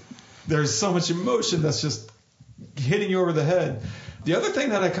 There's so much emotion that's just hitting you over the head. The other thing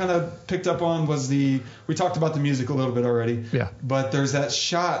that I kind of picked up on was we talked about the music a little bit already. Yeah. But there's that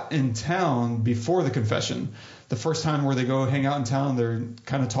shot in town before the confession. The first time where they go hang out in town, they're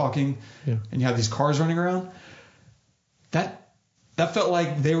kind of talking, and you have these cars running around. That felt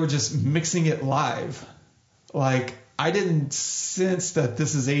like they were just mixing it live. Like, I didn't sense that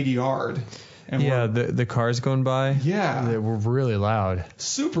this is ADR'd. And the cars going by. Yeah. They were really loud.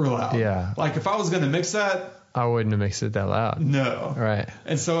 Super loud. Yeah. Like, if I was going to mix that, I wouldn't have mixed it that loud. No. Right.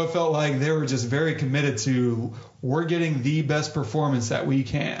 And so it felt like they were just very committed to, we're getting the best performance that we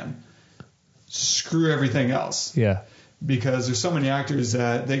can. Screw everything else. Yeah. Because there's so many actors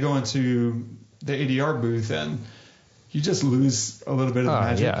that they go into the ADR booth and you just lose a little bit of the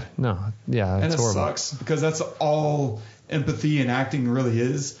magic. Yeah. No. Yeah. And it horrible. sucks, because that's all empathy and acting really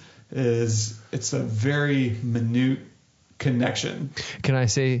is it's a very minute connection. Can I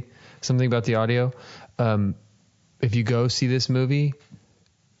say something about the audio? If you go see this movie,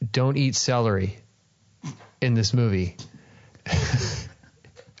 don't eat celery in this movie.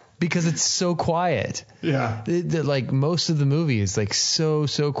 Because it's so quiet. Yeah. Like, most of the movie is like so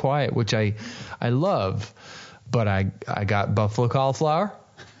quiet, which I love. But I got buffalo cauliflower,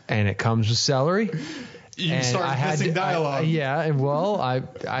 and it comes with celery. You start missing dialogue.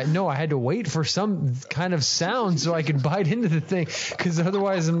 I had to wait for some kind of sound so I could bite into the thing, because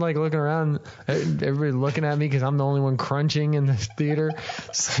otherwise I'm like looking around, everybody looking at me because I'm the only one crunching in the theater.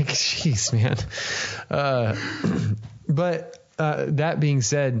 It's like, jeez, man. But that being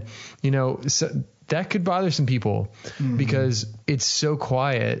said, so that could bother some people, because it's so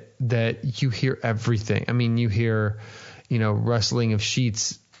quiet that you hear everything. I mean, you hear, rustling of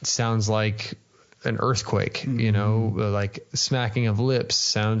sheets sounds like an earthquake, like smacking of lips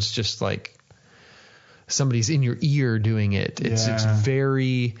sounds just like somebody's in your ear doing it. It's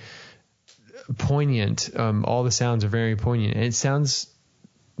very poignant. All the sounds are very poignant, and it sounds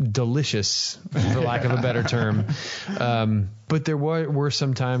delicious, for lack of a better term. But there were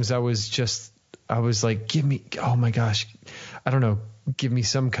some times I was like, oh my gosh, I don't know, give me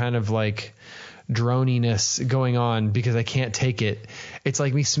some kind of like droniness going on because I can't take it. It's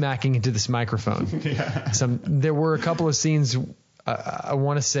like me smacking into this microphone. Yeah. There were a couple of scenes. I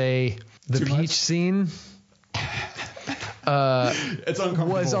want to say the Too peach much? scene. It's uncomfortable.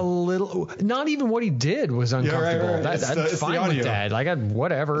 Was a little, not even what he did was uncomfortable. right. That, It's I'm the fine audio. with that. Like,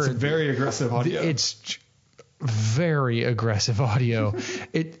 whatever. It's very aggressive audio. It's very aggressive audio.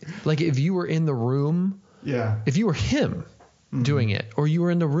 Like if you were in the room, yeah. if you were him doing it, or you were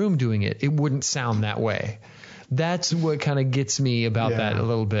in the room doing it, it wouldn't sound that way. That's what kind of gets me about that a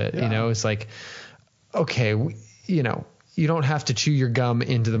little bit. Yeah. You know, it's like, okay, you know, you don't have to chew your gum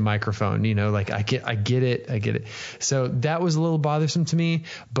into the microphone. You know, like I get it. So that was a little bothersome to me,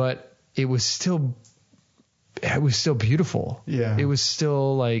 but it was still beautiful. Yeah. It was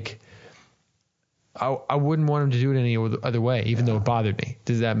still like, I wouldn't want him to do it any other way, even though it bothered me.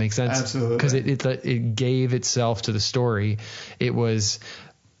 Does that make sense? Absolutely. Because it gave itself to the story. It was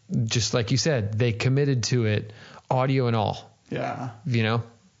just like you said, they committed to it, audio and all. Yeah. You know?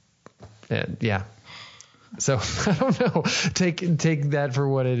 And yeah. So I don't know. Take that for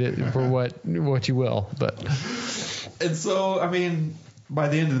what it is, for what you will. But And so, I mean, by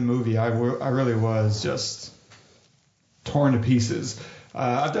the end of the movie, I really was just torn to pieces.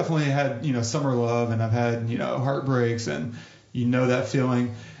 I've definitely had, summer love, and I've had, heartbreaks, and that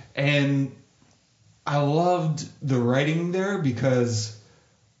feeling. And I loved the writing there because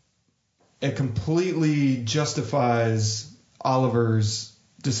it completely justifies Oliver's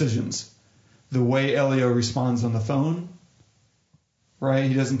decisions. The way Elio responds on the phone, right?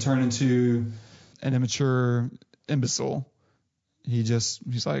 He doesn't turn into an immature imbecile. He's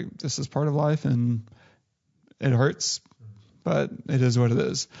like, this is part of life and it hurts, but it is what it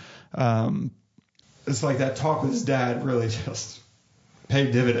is. It's like that talk with his dad really just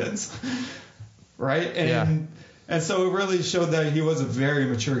paid dividends, right? And so it really showed that he was a very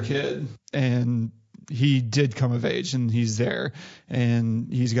mature kid, and he did come of age, and he's there,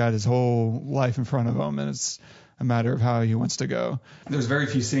 and he's got his whole life in front of him, and it's a matter of how he wants to go. There's very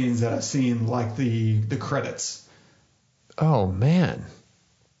few scenes that I've seen like the credits. oh man,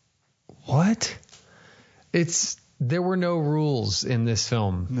 what? There were no rules in this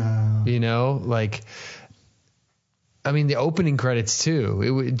film. No. You know, like, I mean, the opening credits too. It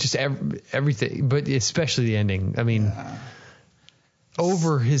was just everything, but especially the ending. I mean,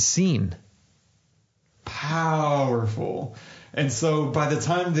 over his scene. Powerful. And so by the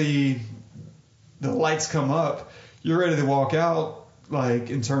time the lights come up, you're ready to walk out,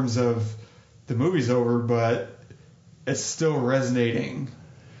 like, in terms of the movie's over, but it's still resonating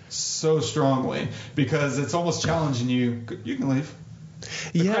so strongly because it's almost challenging you. You can leave.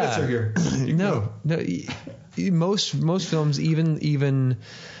 The credits are here. No. Most films, even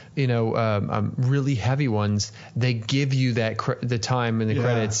really heavy ones, they give you that the time in the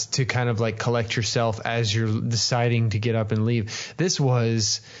credits to kind of like collect yourself as you're deciding to get up and leave. This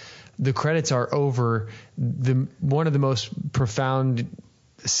was, the credits are over, one of the most profound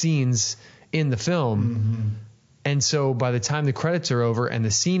scenes in the film. Mm-hmm. And so by the time the credits are over and the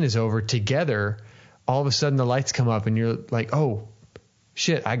scene is over together, all of a sudden the lights come up and you're like, oh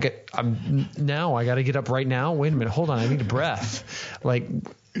shit, I got to get up right now. Wait a minute. Hold on. I need a breath. Like,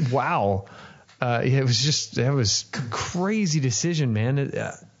 wow. It was a crazy decision, man.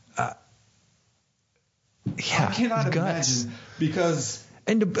 I cannot imagine because.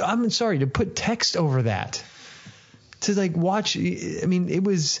 And I'm sorry to put text over that. To like watch, I mean,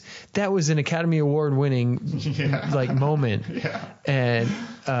 that was an Academy Award winning like moment, and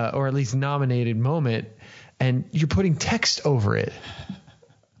or at least nominated moment, and you're putting text over it.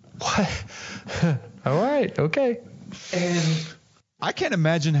 What? All right, okay. And I can't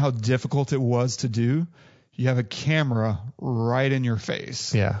imagine how difficult it was to do. You have a camera right in your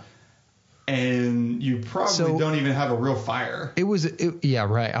face. Yeah. And you probably don't even have a real fire. Yeah,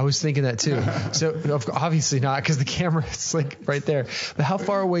 right. I was thinking that too. So obviously not, because the camera is like right there. But how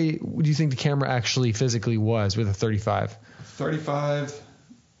far away do you think the camera actually physically was with a 35? 35.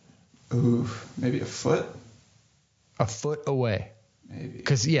 Ooh, maybe a foot. A foot away. Maybe.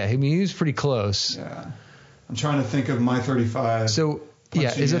 Because he was pretty close. Yeah. I'm trying to think of my 35. So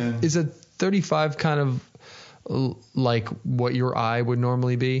is a 35 kind of like what your eye would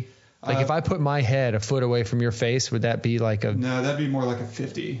normally be? Like if I put my head a foot away from your face, would that be like a... No, that'd be more like a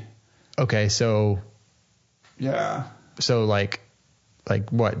 50. Okay, so... Yeah. So like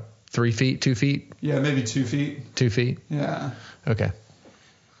what? 3 feet? 2 feet? Yeah, maybe 2 feet. 2 feet? Yeah. Okay.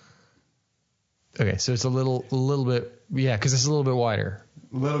 Okay, so it's a little bit... Yeah, because it's a little bit wider.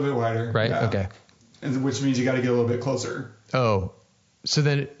 A little bit wider. Right? Yeah. Okay. And which means you got to get a little bit closer. Oh. So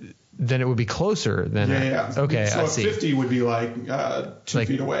then it would be closer than yeah. Okay, so I a see. 50 would be like 2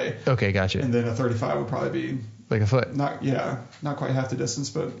 feet away. Okay, gotcha. And then a 35 would probably be like a foot. Not quite half the distance,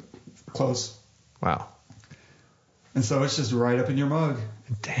 but close. Wow. And so it's just right up in your mug.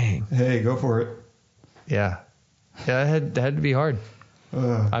 Dang. Hey, go for it. Yeah. Yeah, that had to be hard.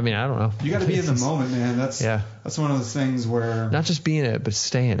 I mean, I don't know. You got to be in the moment, man. That's one of those things where not just be in it, but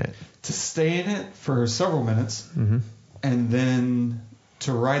stay in it. To stay in it for several minutes, and then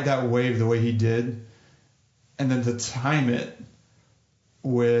to ride that wave the way he did, and then to time it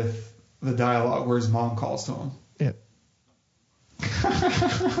with the dialogue where his mom calls to him. Yeah.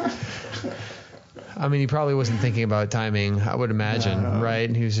 I mean, he probably wasn't thinking about timing, I would imagine, right?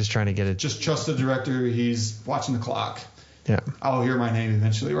 And he was just trying to get it. Just trust the director. He's watching the clock. Yeah. I'll hear my name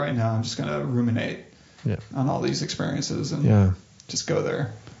eventually. Right now, I'm just going to ruminate on all these experiences and just go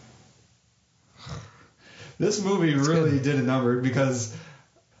there. This movie really did a number because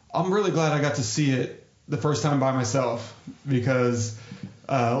I'm really glad I got to see it the first time by myself because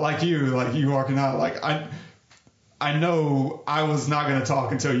like you walking out, like I know I was not going to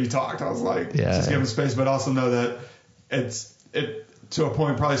talk until you talked. I was like, just give him space, but also know that it to a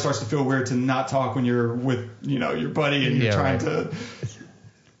point probably starts to feel weird to not talk when you're with, your buddy and you're trying to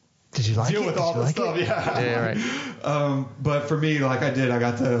Did you like deal with all this stuff. Yeah, right. But for me, like I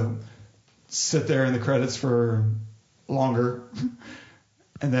got to sit there in the credits for longer.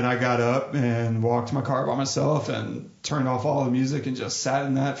 And then I got up and walked to my car by myself and turned off all the music and just sat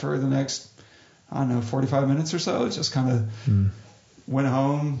in that for the next, 45 minutes or so. Just kind of went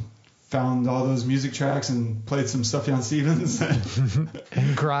home, found all those music tracks and played some Sufjan Stevens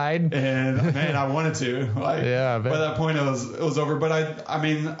and cried. And man, I wanted to. By that point it was over. But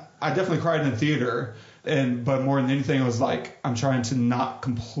I definitely cried in the theater. But more than anything, it was like I'm trying to not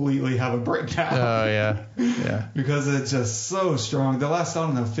completely have a breakdown. Oh yeah. Because it's just so strong. The last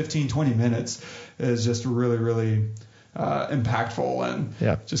 15, 20 minutes is just really, really impactful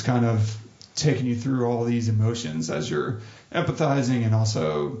and just kind of taking you through all these emotions as you're empathizing and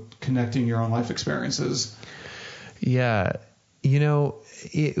also connecting your own life experiences. Yeah.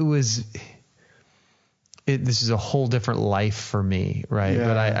 This is a whole different life for me, right? Yeah.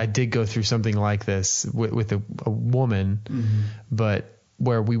 But I did go through something like this with a woman, but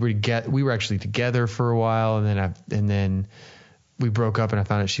where we were actually together for a while, and then we broke up, and I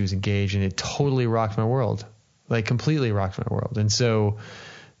found out she was engaged, and it totally rocked my world, like completely rocked my world. And so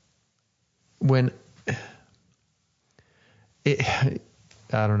I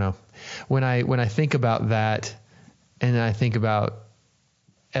don't know, when I think about that, and I think about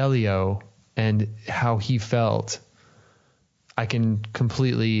Elio and how he felt, I can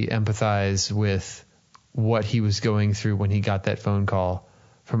completely empathize with what he was going through when he got that phone call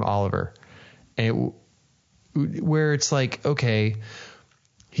from Oliver. And where it's like, okay,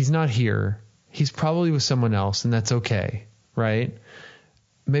 he's not here. He's probably with someone else, and that's okay, right?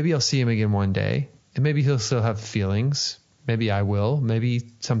 Maybe I'll see him again one day, and maybe he'll still have feelings. Maybe I will.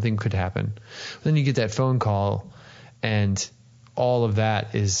 Maybe something could happen. But then you get that phone call, and all of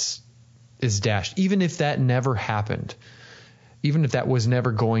that is dashed. Even if that never happened, even if that was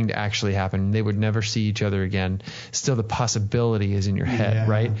never going to actually happen, they would never see each other again, still the possibility is in your head,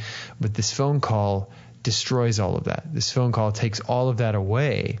 right? But this phone call destroys all of that. This phone call takes all of that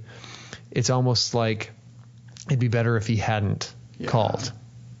away. It's almost like it'd be better if he hadn't called,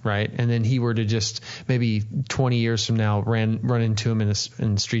 right? And then he were to just maybe 20 years from now run into him in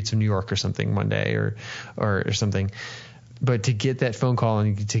the streets of New York or something one day or something. But to get that phone call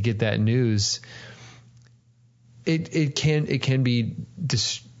and to get that news, it can be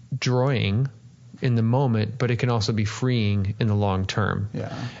destroying in the moment, but it can also be freeing in the long term.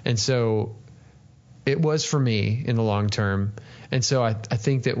 Yeah. And so it was for me in the long term. And so I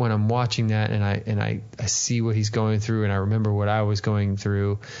think that when I'm watching that and I see what he's going through and I remember what I was going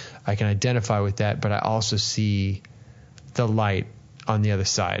through, I can identify with that, but I also see the light on the other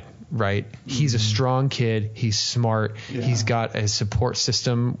side. Right. He's a strong kid. He's smart. Yeah. He's got a support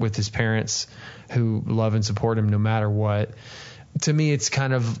system with his parents who love and support him no matter what. To me, it's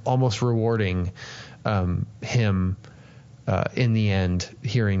kind of almost rewarding him in the end,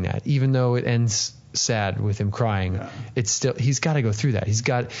 hearing that, even though it ends sad with him crying. Yeah. It's still, he's got to go through that. He's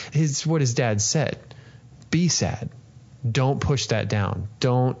got what his dad said. Be sad. Don't push that down.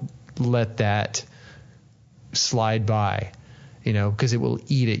 Don't let that slide by. Because it will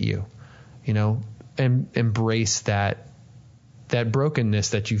eat at you, and embrace that brokenness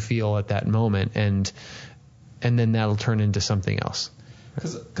that you feel at that moment. And then that'll turn into something else.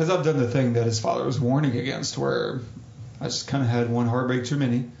 Because I've done the thing that his father was warning against, where I just kind of had one heartbreak too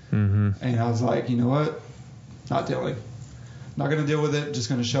many. And I was like, you know what? Not Dilly. not going to deal with it. Just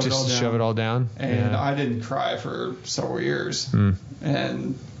going to shove it all down. And I didn't cry for several years.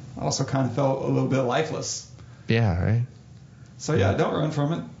 And I also kind of felt a little bit lifeless. Yeah, right. So yeah, don't run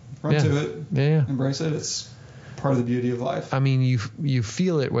from it. Run to it. Yeah. Embrace it. It's part of the beauty of life. I mean, you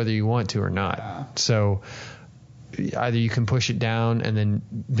feel it whether you want to or not. Yeah. So either you can push it down and then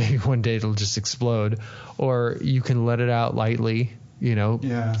maybe one day it'll just explode, or you can let it out lightly,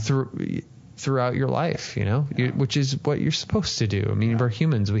 throughout your life, which is what you're supposed to do. I mean, we're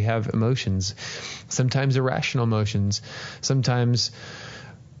humans. We have emotions, sometimes irrational emotions, sometimes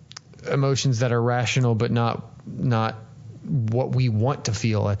emotions that are rational but not what we want to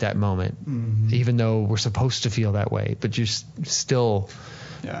feel at that moment, even though we're supposed to feel that way. But you're still,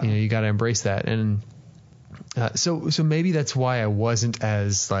 you got to embrace that. And so maybe that's why I wasn't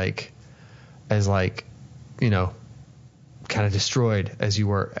as kind of destroyed as you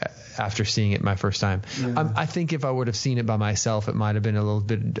were after seeing it my first time. Yeah. I think if I would have seen it by myself, it might have been a little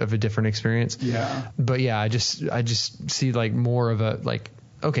bit of a different experience. Yeah. But yeah, I just see like more of a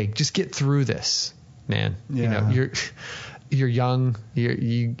okay, just get through this, man. Yeah. You're young.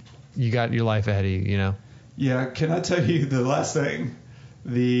 You got your life ahead of you. Yeah. Can I tell you the last thing?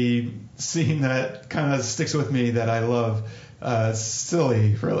 The scene that kind of sticks with me that I love.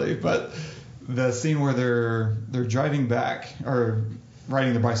 Silly, really, but the scene where they're driving back or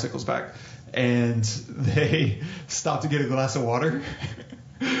riding their bicycles back, and they stop to get a glass of water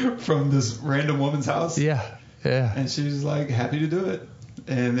from this random woman's house. Yeah. And she's like happy to do it.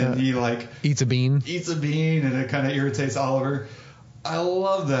 And then he eats a bean, and it kind of irritates Oliver. I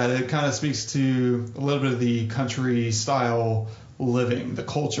love that. It kind of speaks to a little bit of the country style living, the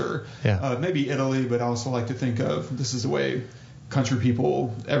culture. Yeah. Maybe Italy, but I also like to think of this is the way country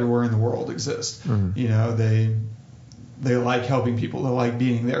people everywhere in the world exist. They like helping people. They like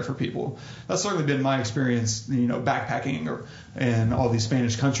being there for people. That's certainly been my experience, backpacking and all these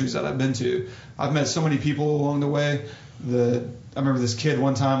Spanish countries that I've been to. I've met so many people along the way. I remember this kid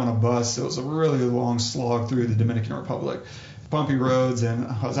one time on a bus. It was a really long slog through the Dominican Republic, bumpy roads, and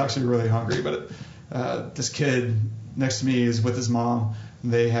I was actually really hungry. But this kid next to me is with his mom.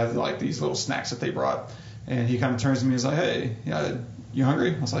 They have like these little snacks that they brought, and he kind of turns to me and is like, "Hey, you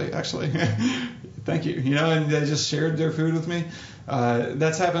hungry?" I was like, "Actually, thank you." And they just shared their food with me.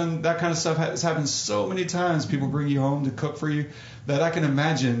 That's happened. That kind of stuff has happened so many times. People bring you home to cook for you that I can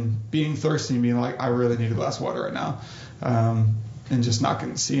imagine being thirsty and being like, "I really need a glass of water right now," and just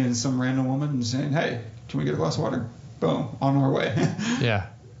seeing some random woman and saying, "Hey, can we get a glass of water?" Boom, on our way. Yeah.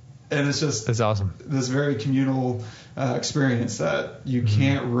 And it's just that's awesome. This very communal experience that you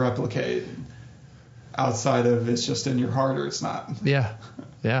can't replicate outside of it's just in your heart or it's not. Yeah.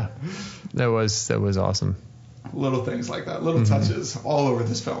 That was awesome. Little things like that, little touches all over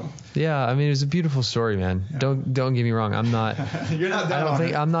this film. Yeah, I mean it was a beautiful story, man. Yeah. Don't get me wrong. I'm not. You're not down on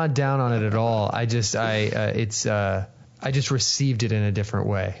it. I'm not down on it at all. I just received it in a different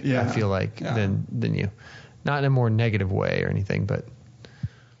way. Yeah. I feel like than you, not in a more negative way or anything, but.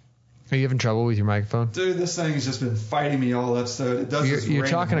 Are you having trouble with your microphone? Dude, this thing has just been fighting me all episode. You're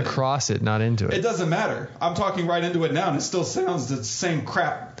talking across it, not into it. It doesn't matter. I'm talking right into it now, and it still sounds the same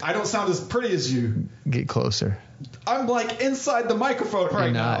crap. I don't sound as pretty as you. Get closer. I'm like inside the microphone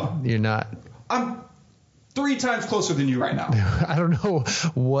right now. You're not. I'm 3 times closer than you right now. I don't know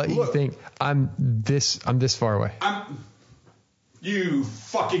what you think. I'm this far away. You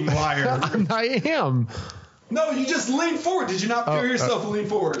fucking liar. I am. No, you just lean forward. Did you not feel yourself lean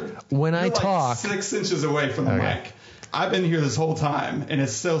forward? When I talk, 6 inches away from the mic. I've been here this whole time, and it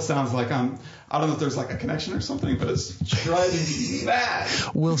still sounds like I don't know if there's like a connection or something, but it's driving me mad.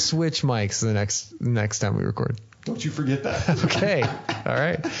 We'll switch mics the next time we record. Don't you forget that. Okay. All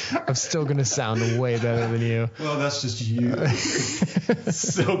right. I'm still going to sound way better than you. Well, that's just you.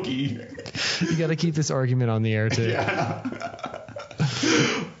 Silky. You got to keep this argument on the air, too. Yeah.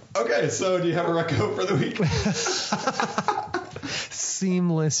 Okay, so do you have a reco for the week?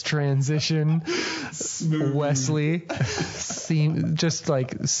 Seamless transition. Smooth. Wesley. Just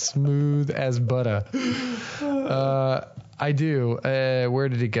like smooth as butter. I do. Where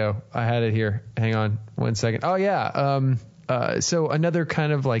did it go? I had it here. Hang on 1 second. Oh, yeah. So another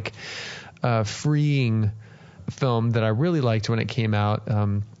kind of like freeing film that I really liked when it came out.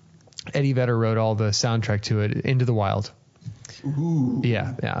 Eddie Vedder wrote all the soundtrack to it, Into the Wild. Ooh.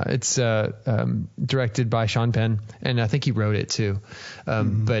 Yeah. It's directed by Sean Penn, and I think he wrote it too.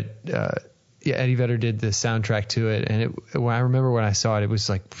 But Eddie Vedder did the soundtrack to it, and I remember when I saw it, it was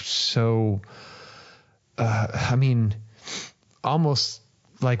like so. Almost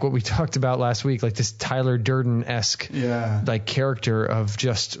like what we talked about last week, like this Tyler Durden-esque like character of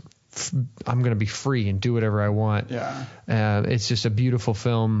just I'm going to be free and do whatever I want. Yeah. It's just a beautiful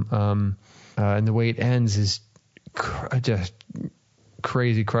film. And the way it ends is just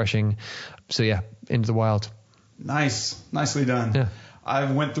crazy crushing. So yeah, Into the Wild. Nicely done. Yeah.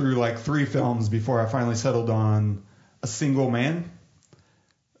 I went through like 3 films before I finally settled on A Single Man.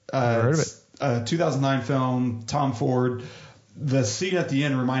 Never heard of it. A 2009 film, Tom Ford. The scene at the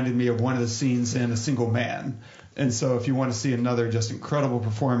end reminded me of one of the scenes in A Single Man. And so if you want to see another just incredible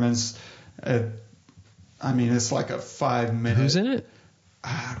performance, it's like a 5-minute. Who's in it?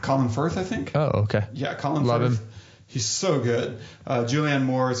 Colin Firth, I think. Oh, okay. Yeah, Colin Love Firth. him. He's so good. Julianne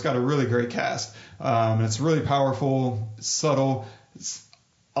Moore. It's got a really great cast. It's really powerful, subtle. It's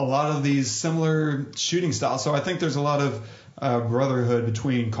a lot of these similar shooting styles. So I think there's a lot of brotherhood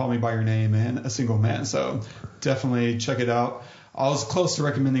between Call Me By Your Name and A Single Man. So definitely check it out. I was close to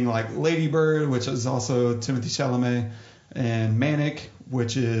recommending like Lady Bird, which is also Timothée Chalamet, and Manic,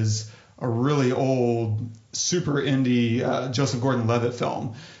 which is a really old, super indie Joseph Gordon-Levitt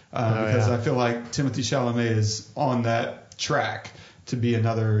film. Because I feel like Timothée Chalamet is on that track to be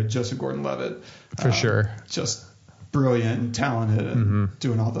another Joseph Gordon-Levitt. For sure. Just brilliant and talented and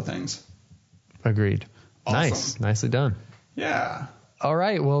doing all the things. Agreed. Awesome. Nice. Nicely done. Yeah. All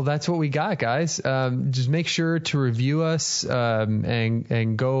right. Well, that's what we got, guys. Just make sure to review us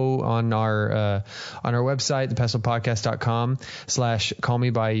and go on our website,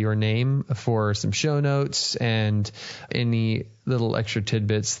 thepestlepodcast.com/callmebyyourname for some show notes and any little extra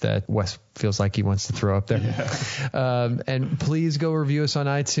tidbits that Wes feels like he wants to throw up there. Yeah. And please go review us on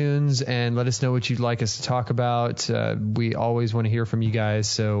iTunes and let us know what you'd like us to talk about. We always want to hear from you guys,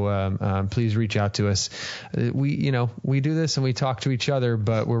 so please reach out to us. We do this and we talk to each other,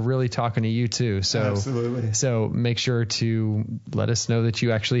 but we're really talking to you too. So absolutely. So make sure to let us know that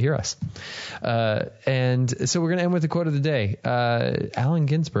you actually hear us. And so we're going to end with the quote of the day. Allen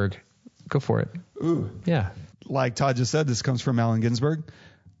Ginsberg, go for it. Ooh. Yeah. Like Todd just said, this comes from Allen Ginsberg.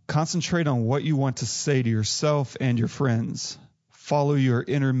 Concentrate on what you want to say to yourself and your friends. Follow your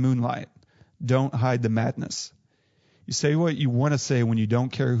inner moonlight. Don't hide the madness. You say what you want to say when you don't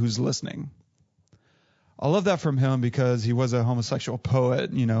care who's listening. I love that from him because he was a homosexual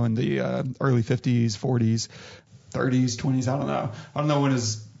poet, in the early 50s, 40s, 30s, 20s. I don't know when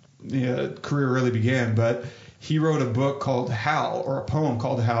his career really began, but he wrote a book called Howl, or a poem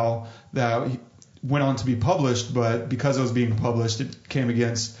called Howl, that went on to be published, but because it was being published, it came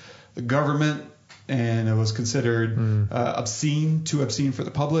against the government, and it was considered too obscene for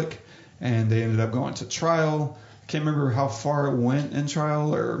the public, and they ended up going to trial. Can't remember how far it went in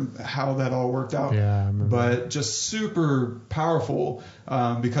trial or how that all worked out. Yeah, I remember. But just super powerful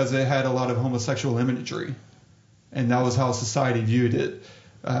because it had a lot of homosexual imagery, and that was how society viewed it.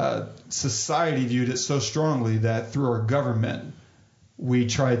 Society viewed it so strongly that through our government, we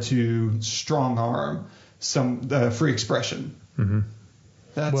try to strong arm some free expression. Mm-hmm.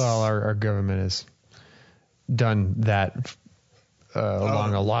 Well, our government has done that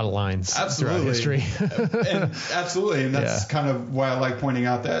along a lot of lines throughout history. Absolutely. And that's kind of why I like pointing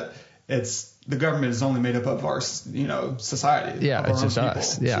out that the government is only made up of our, society. Yeah, it's just people.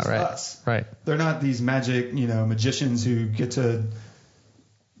 Us. Yeah, right. Us. Right. They're not these magic, magicians who get to,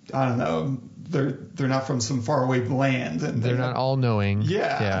 I don't know, they're not from some faraway land. And they're not all knowing.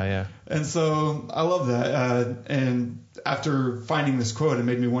 Yeah. Yeah. And so I love that. And after finding this quote, it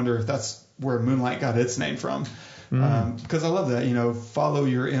made me wonder if that's where Moonlight got its name from. Because I love that, follow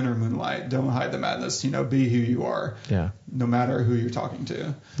your inner moonlight. Don't hide the madness. Be who you are. Yeah. No matter who you're talking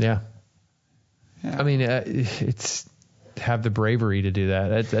to. Yeah. I mean, it's have the bravery to do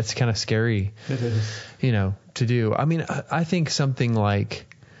that. That's kind of scary. It is. To do. I mean, I think something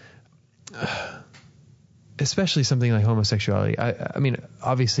like, especially something like homosexuality. I mean,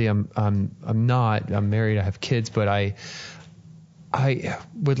 obviously, I'm married. I have kids, but I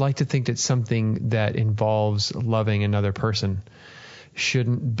would like to think that something that involves loving another person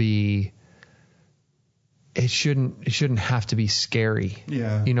shouldn't have to be scary.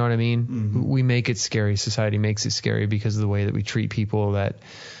 Yeah. You know what I mean? Mm-hmm. We make it scary. Society makes it scary because of the way that we treat people that,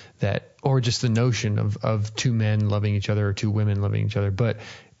 or just the notion of two men loving each other or two women loving each other. But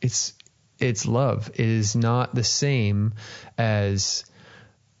it's love. It is not the same as,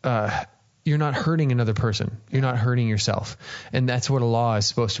 you're not hurting another person. You're not hurting yourself. And that's what a law is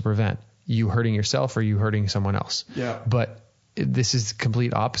supposed to prevent. You hurting yourself or you hurting someone else. Yeah. But this is the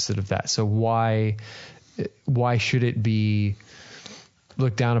complete opposite of that. So why should it be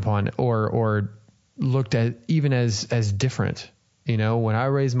looked down upon or looked at even as different? When I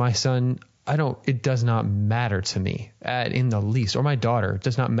raise my son, it does not matter to me in the least, or my daughter, it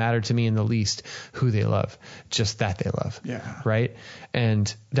does not matter to me in the least who they love, just that they love. Yeah. Right.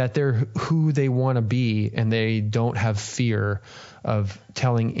 And that they're who they want to be, and they don't have fear of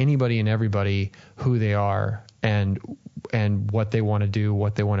telling anybody and everybody who they are and what they want to do,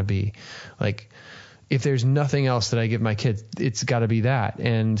 what they want to be. Like, if there's nothing else that I give my kids, it's got to be that.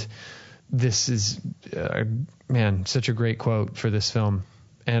 And this is, man, such a great quote for this film.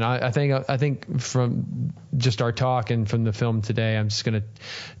 And I think from just our talk and from the film today, I'm just gonna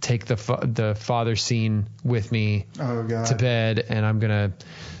take the father scene with me to bed, and I'm gonna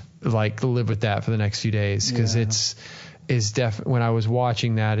like live with that for the next few days, because when I was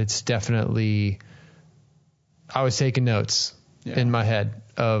watching that, it's definitely, I was taking notes in my head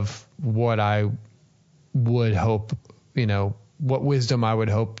of what I would hope, what wisdom I would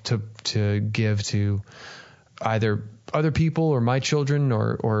hope to give to either other people or my children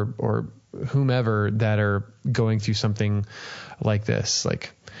or whomever that are going through something like this.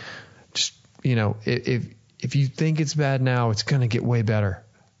 Like, just, if you think it's bad now, it's going to get way better,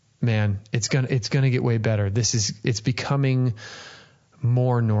 man. It's going to get way better. It's becoming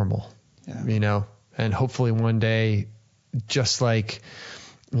more normal, and hopefully one day, just like,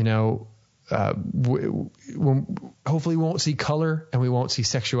 hopefully we won't see color and we won't see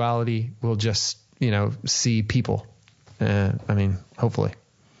sexuality. We'll just, see people. Hopefully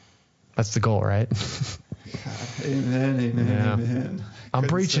that's the goal, right? Amen. I'm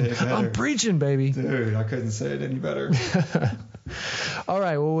preaching, baby. Dude, I couldn't say it any better. All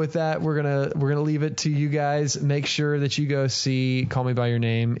right. Well, with that, we're going to leave it to you guys. Make sure that you go see Call Me by Your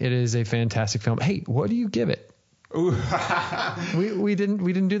Name. It is a fantastic film. Hey, what do you give it? Ooh. we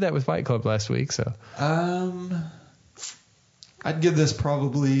didn't do that with Fight Club last week, so I'd give this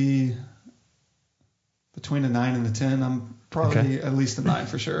probably between a 9 and a 10. I'm probably at least a 9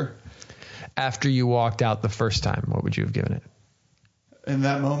 for sure. After you walked out the first time, what would you have given it? In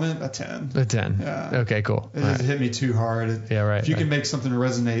that moment, a 10. A 10. Yeah. Okay, cool. It just hit me too hard. If you can make something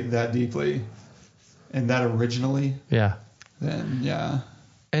resonate that deeply and that originally, then yeah.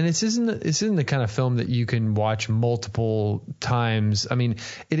 And it's isn't the kind of film that you can watch multiple times. I mean,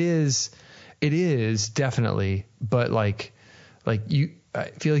 it is definitely, but like I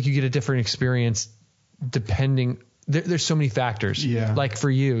feel like you get a different experience depending. There's so many factors. Yeah. Like for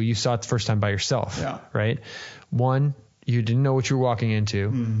you saw it the first time by yourself. Yeah. Right. One, you didn't know what you were walking into.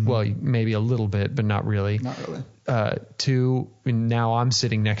 Mm-hmm. Well, maybe a little bit, but not really. Not really. Two, now I'm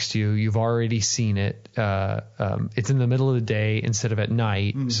sitting next to you. You've already seen it. It's in the middle of the day instead of at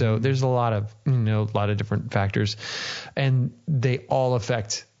night. Mm-hmm. So there's a lot of different factors, and they all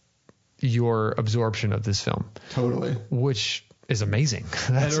affect your absorption of this film. Totally. Which is amazing.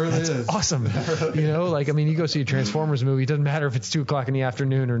 That's is awesome. You go see a Transformers movie. It doesn't matter if it's 2:00 in the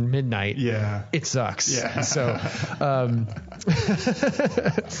afternoon or midnight. Yeah. It sucks. Yeah. So,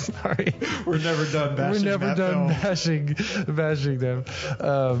 sorry. We're never done bashing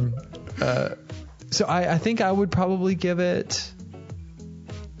them. So I think I would probably give it,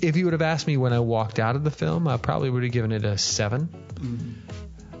 if you would have asked me when I walked out of the film, I probably would have given it a 7. Mm-hmm.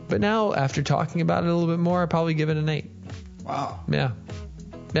 But now, after talking about it a little bit more, I'd probably give it an 8. Wow. Yeah.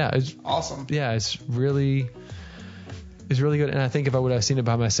 It's awesome. Yeah, it's really good. And I think if I would have seen it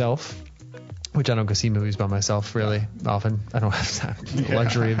by myself, which I don't go see movies by myself really often. I don't have the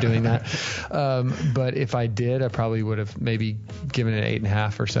luxury of doing that. But if I did, I probably would have maybe given it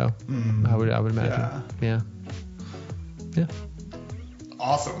 8.5 or so. Mm. I would imagine. Yeah.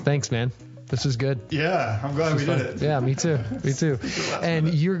 Awesome. Thanks, man. This was good. Yeah, I'm glad we did it. Yeah, me too.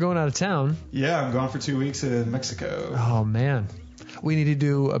 And you're going out of town. Yeah, I'm gone for 2 weeks in Mexico. Oh, man. We need to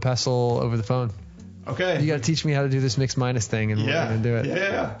do a pestle over the phone. Okay. You got to teach me how to do this mix minus thing, and we're going to do it.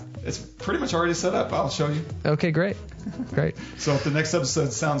 Yeah. It's pretty much already set up. I'll show you. Okay, great. So if the next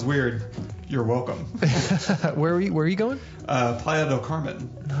episode sounds weird, you're welcome. Where are you going? Playa del Carmen.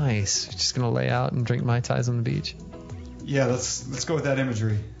 Nice. Just going to lay out and drink Mai Tais on the beach. Yeah, let's go with that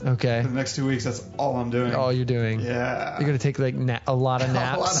imagery. Okay. For the next 2 weeks, that's all I'm doing. All you're doing. Yeah. You're gonna take like a lot of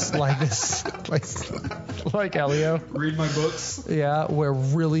naps like this, like Elio. Read my books. Yeah. Wear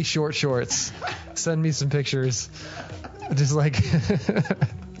really short shorts. Send me some pictures. Just like,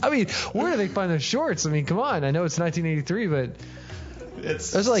 I mean, where do they find those shorts? I mean, come on. I know it's 1983, but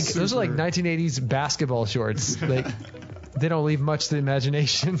those are like 1980s basketball shorts. They don't leave much to the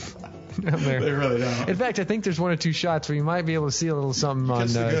imagination. They really don't. In fact, I think there's 1 or 2 shots where you might be able to see a little something on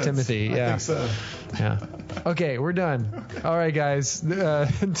Timothy. I think so. Yeah. Okay, we're done. All right, guys.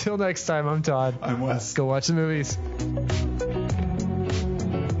 Until next time, I'm Todd. I'm Wes. Go watch the movies.